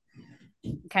nihilistic.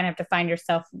 Kind of have to find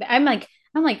yourself. I'm like,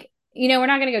 we're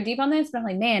not gonna go deep on this, but I'm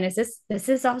like, man, is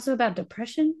this also about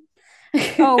depression?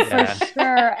 Oh, for Yeah.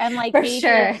 sure. And like For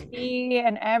sure. ADHD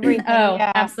and everything. Oh,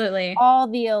 Yeah. absolutely. All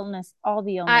the illness.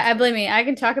 I believe me. I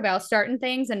can talk about starting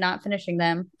things and not finishing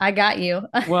them. I got you.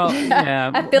 Well,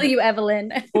 yeah. I feel you,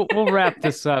 Evelyn. We'll wrap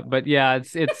this up, but yeah,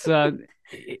 it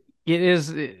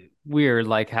is weird,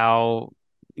 like how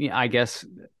I guess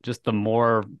just the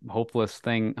more hopeless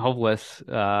you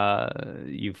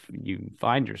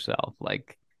find yourself,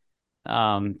 like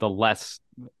the less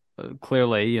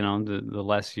clearly, the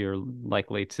less you're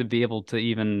likely to be able to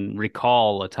even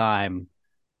recall a time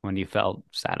when you felt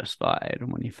satisfied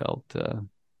and when you felt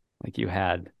like you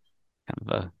had kind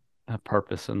of a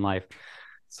purpose in life.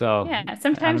 So Yeah, I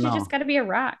sometimes don't you know. just got to be a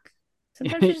rock.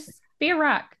 Sometimes you just be a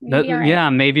rock. You'll be all right. Yeah,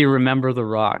 maybe remember the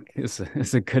rock is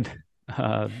a good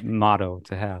motto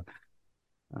to have.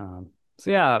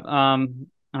 So yeah, I don't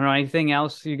know, anything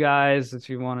else you guys that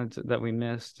you wanted that we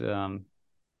missed.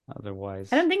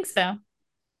 Otherwise, I don't think so.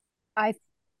 I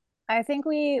I think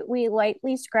we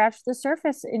lightly scratched the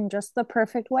surface in just the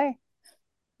perfect way.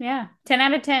 Yeah, 10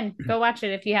 out of 10. Go watch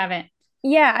it if you haven't.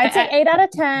 Yeah, I'd say I, 8 out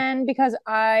of 10 because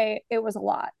it was a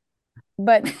lot.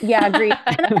 But yeah, agreed.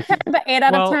 But 8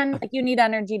 out of well, 10, like you need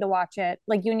energy to watch it.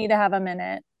 Like you need to have a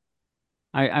minute.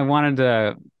 I wanted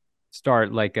to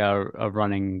start like a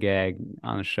running gag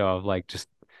on the show of like just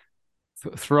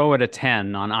throw it a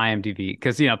 10 on IMDb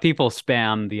because people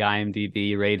spam the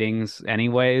IMDb ratings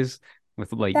anyways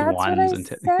with like That's what I ones and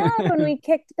said when we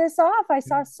kicked this off. I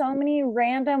saw so many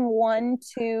random 1,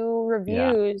 2 yeah.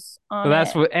 reviews So on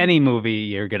that's it. what any movie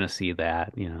you're gonna see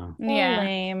that. So yeah.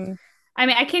 lame. I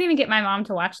mean, I can't even get my mom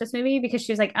to watch this movie because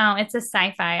she was like, "Oh, it's a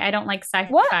sci-fi. I don't like sci-fi."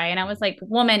 What? And I was like,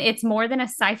 "Woman, it's more than a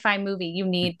sci-fi movie. You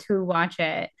need to watch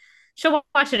it." She'll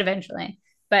watch it eventually,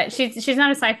 but she's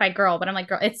not a sci-fi girl. But I'm like,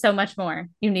 "Girl, it's so much more.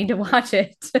 You need to watch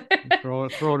it." Throw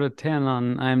it a 10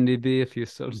 on IMDb if you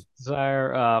so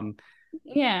desire.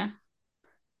 Yeah.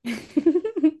 I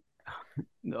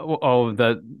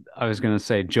was gonna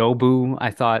say Jobu.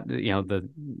 I thought the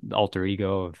alter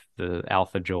ego of the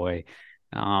Alpha Joy.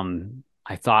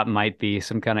 I thought might be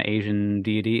some kind of Asian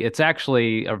deity. It's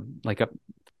actually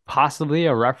possibly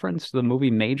a reference to the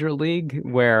movie Major League,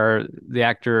 where the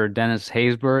actor Dennis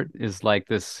Haysbert is like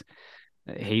this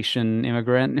Haitian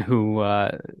immigrant who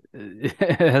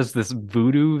has this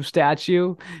voodoo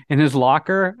statue in his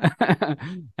locker,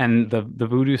 and the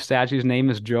voodoo statue's name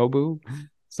is Jobu.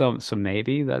 So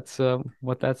maybe that's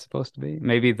what that's supposed to be.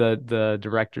 Maybe the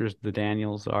directors, the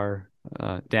Daniels, are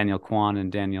Daniel Kwan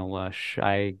and Daniel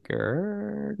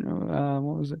Scheiger.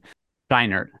 What was it?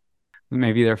 Scheinert.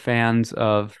 Maybe they're fans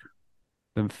of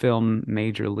the film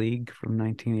Major League from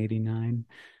 1989.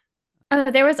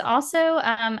 Oh, there was also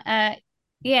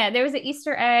there was an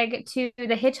Easter egg to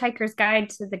the Hitchhiker's Guide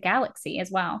to the Galaxy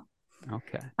as well.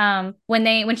 Okay.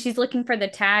 When she's looking for the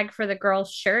tag for the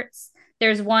girls' shirts,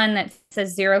 there's one that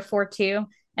says 042,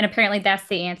 and apparently that's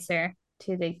the answer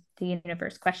to the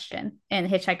universe question in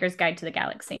Hitchhiker's Guide to the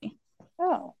Galaxy.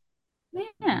 Oh.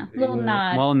 Yeah, little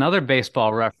nod. Well, another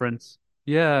baseball reference.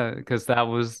 Yeah, because that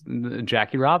was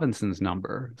Jackie Robinson's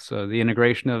number. So the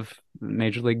integration of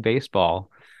Major League Baseball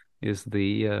is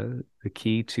the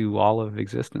key to all of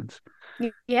existence.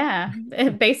 Yeah,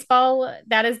 baseball,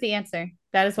 that is the answer.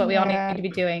 That is what we all need to be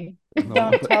doing.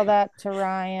 Don't tell that to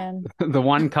Ryan. The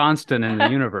one constant in the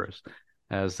universe,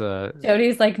 as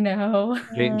Jody's like, no.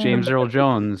 James Earl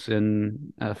Jones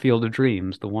in Field of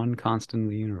Dreams, the one constant in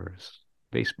the universe,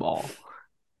 baseball.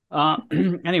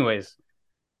 Anyways,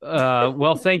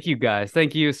 well, thank you guys.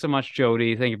 Thank you so much,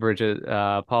 Jody. Thank you, Bridget.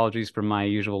 Apologies for my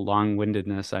usual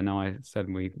long-windedness. I know I said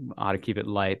we ought to keep it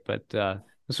light, but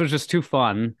this was just too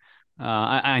fun.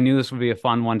 I knew this would be a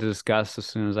fun one to discuss as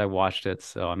soon as I watched it,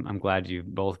 so I'm glad you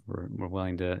both were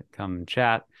willing to come and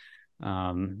chat.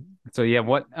 So yeah,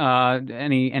 what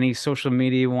any social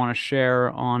media you want to share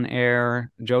on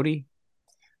air, Jody?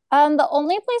 The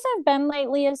only place I've been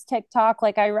lately is TikTok.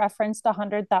 Like I referenced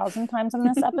 100,000 times on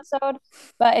this episode.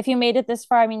 But if you made it this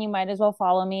far, I mean, you might as well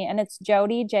follow me. And it's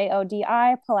Jody, Jodi,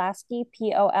 Pulaski,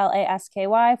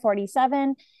 Polasky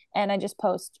 47. and I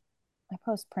post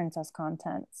princess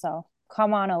content. So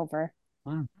come on over.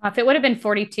 Wow. If it would have been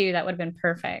 42, that would have been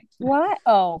perfect. What?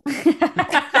 Oh,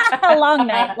 long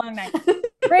night.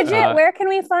 Bridget, where can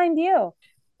we find you?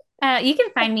 You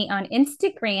can find me on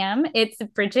Instagram. It's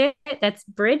Bridget. That's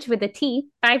Bridge with a T,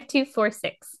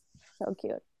 5246. So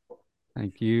cute.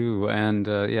 Thank you. And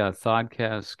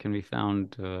Thodcast can be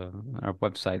found on our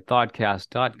website,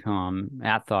 thodcast.com,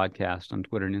 at Thodcast on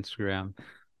Twitter and Instagram.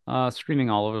 Streaming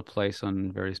all over the place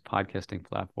on various podcasting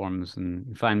platforms. And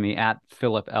you find me at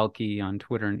Philip Elke on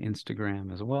Twitter and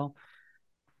Instagram as well.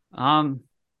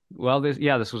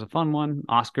 This was a fun one.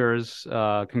 Oscars.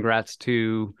 Congrats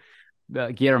to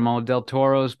Guillermo del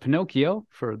Toro's Pinocchio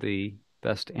for the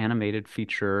Best Animated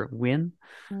Feature win.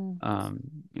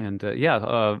 Wanted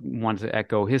to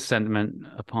echo his sentiment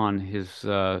upon his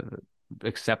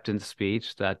acceptance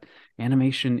speech that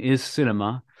animation is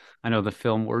cinema. I know the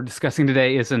film we're discussing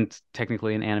today isn't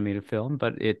technically an animated film,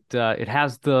 but it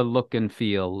has the look and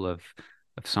feel of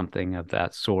something of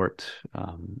that sort.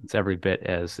 It's every bit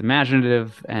as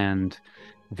imaginative and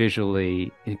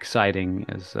visually exciting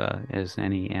as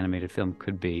any animated film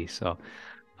could be. So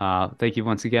thank you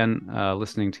once again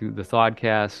listening to the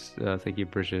Thodcast. Thank you,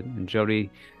 Bridget and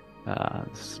Jody.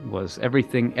 This was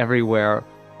Everything Everywhere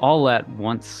All at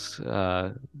Once,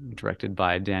 directed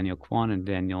by Daniel Kwan and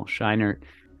Daniel Scheinert.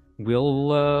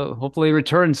 We'll hopefully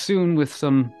return soon with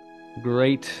some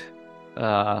great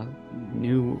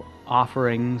new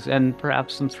offerings and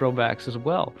perhaps some throwbacks as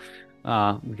well.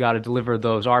 We got to deliver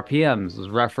those RPMs, those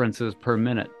references per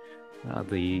minute,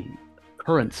 the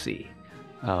currency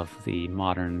of the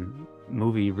modern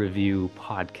movie review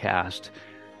podcast.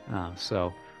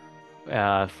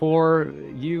 For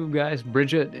you guys,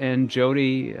 Bridget and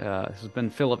Jody, this has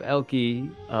been Philip Elke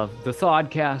of the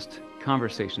Thodcast,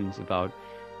 conversations about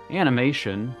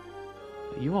animation.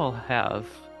 You all have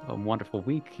a wonderful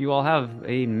week. You all have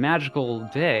a magical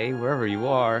day wherever you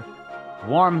are.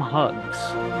 Warm hugs.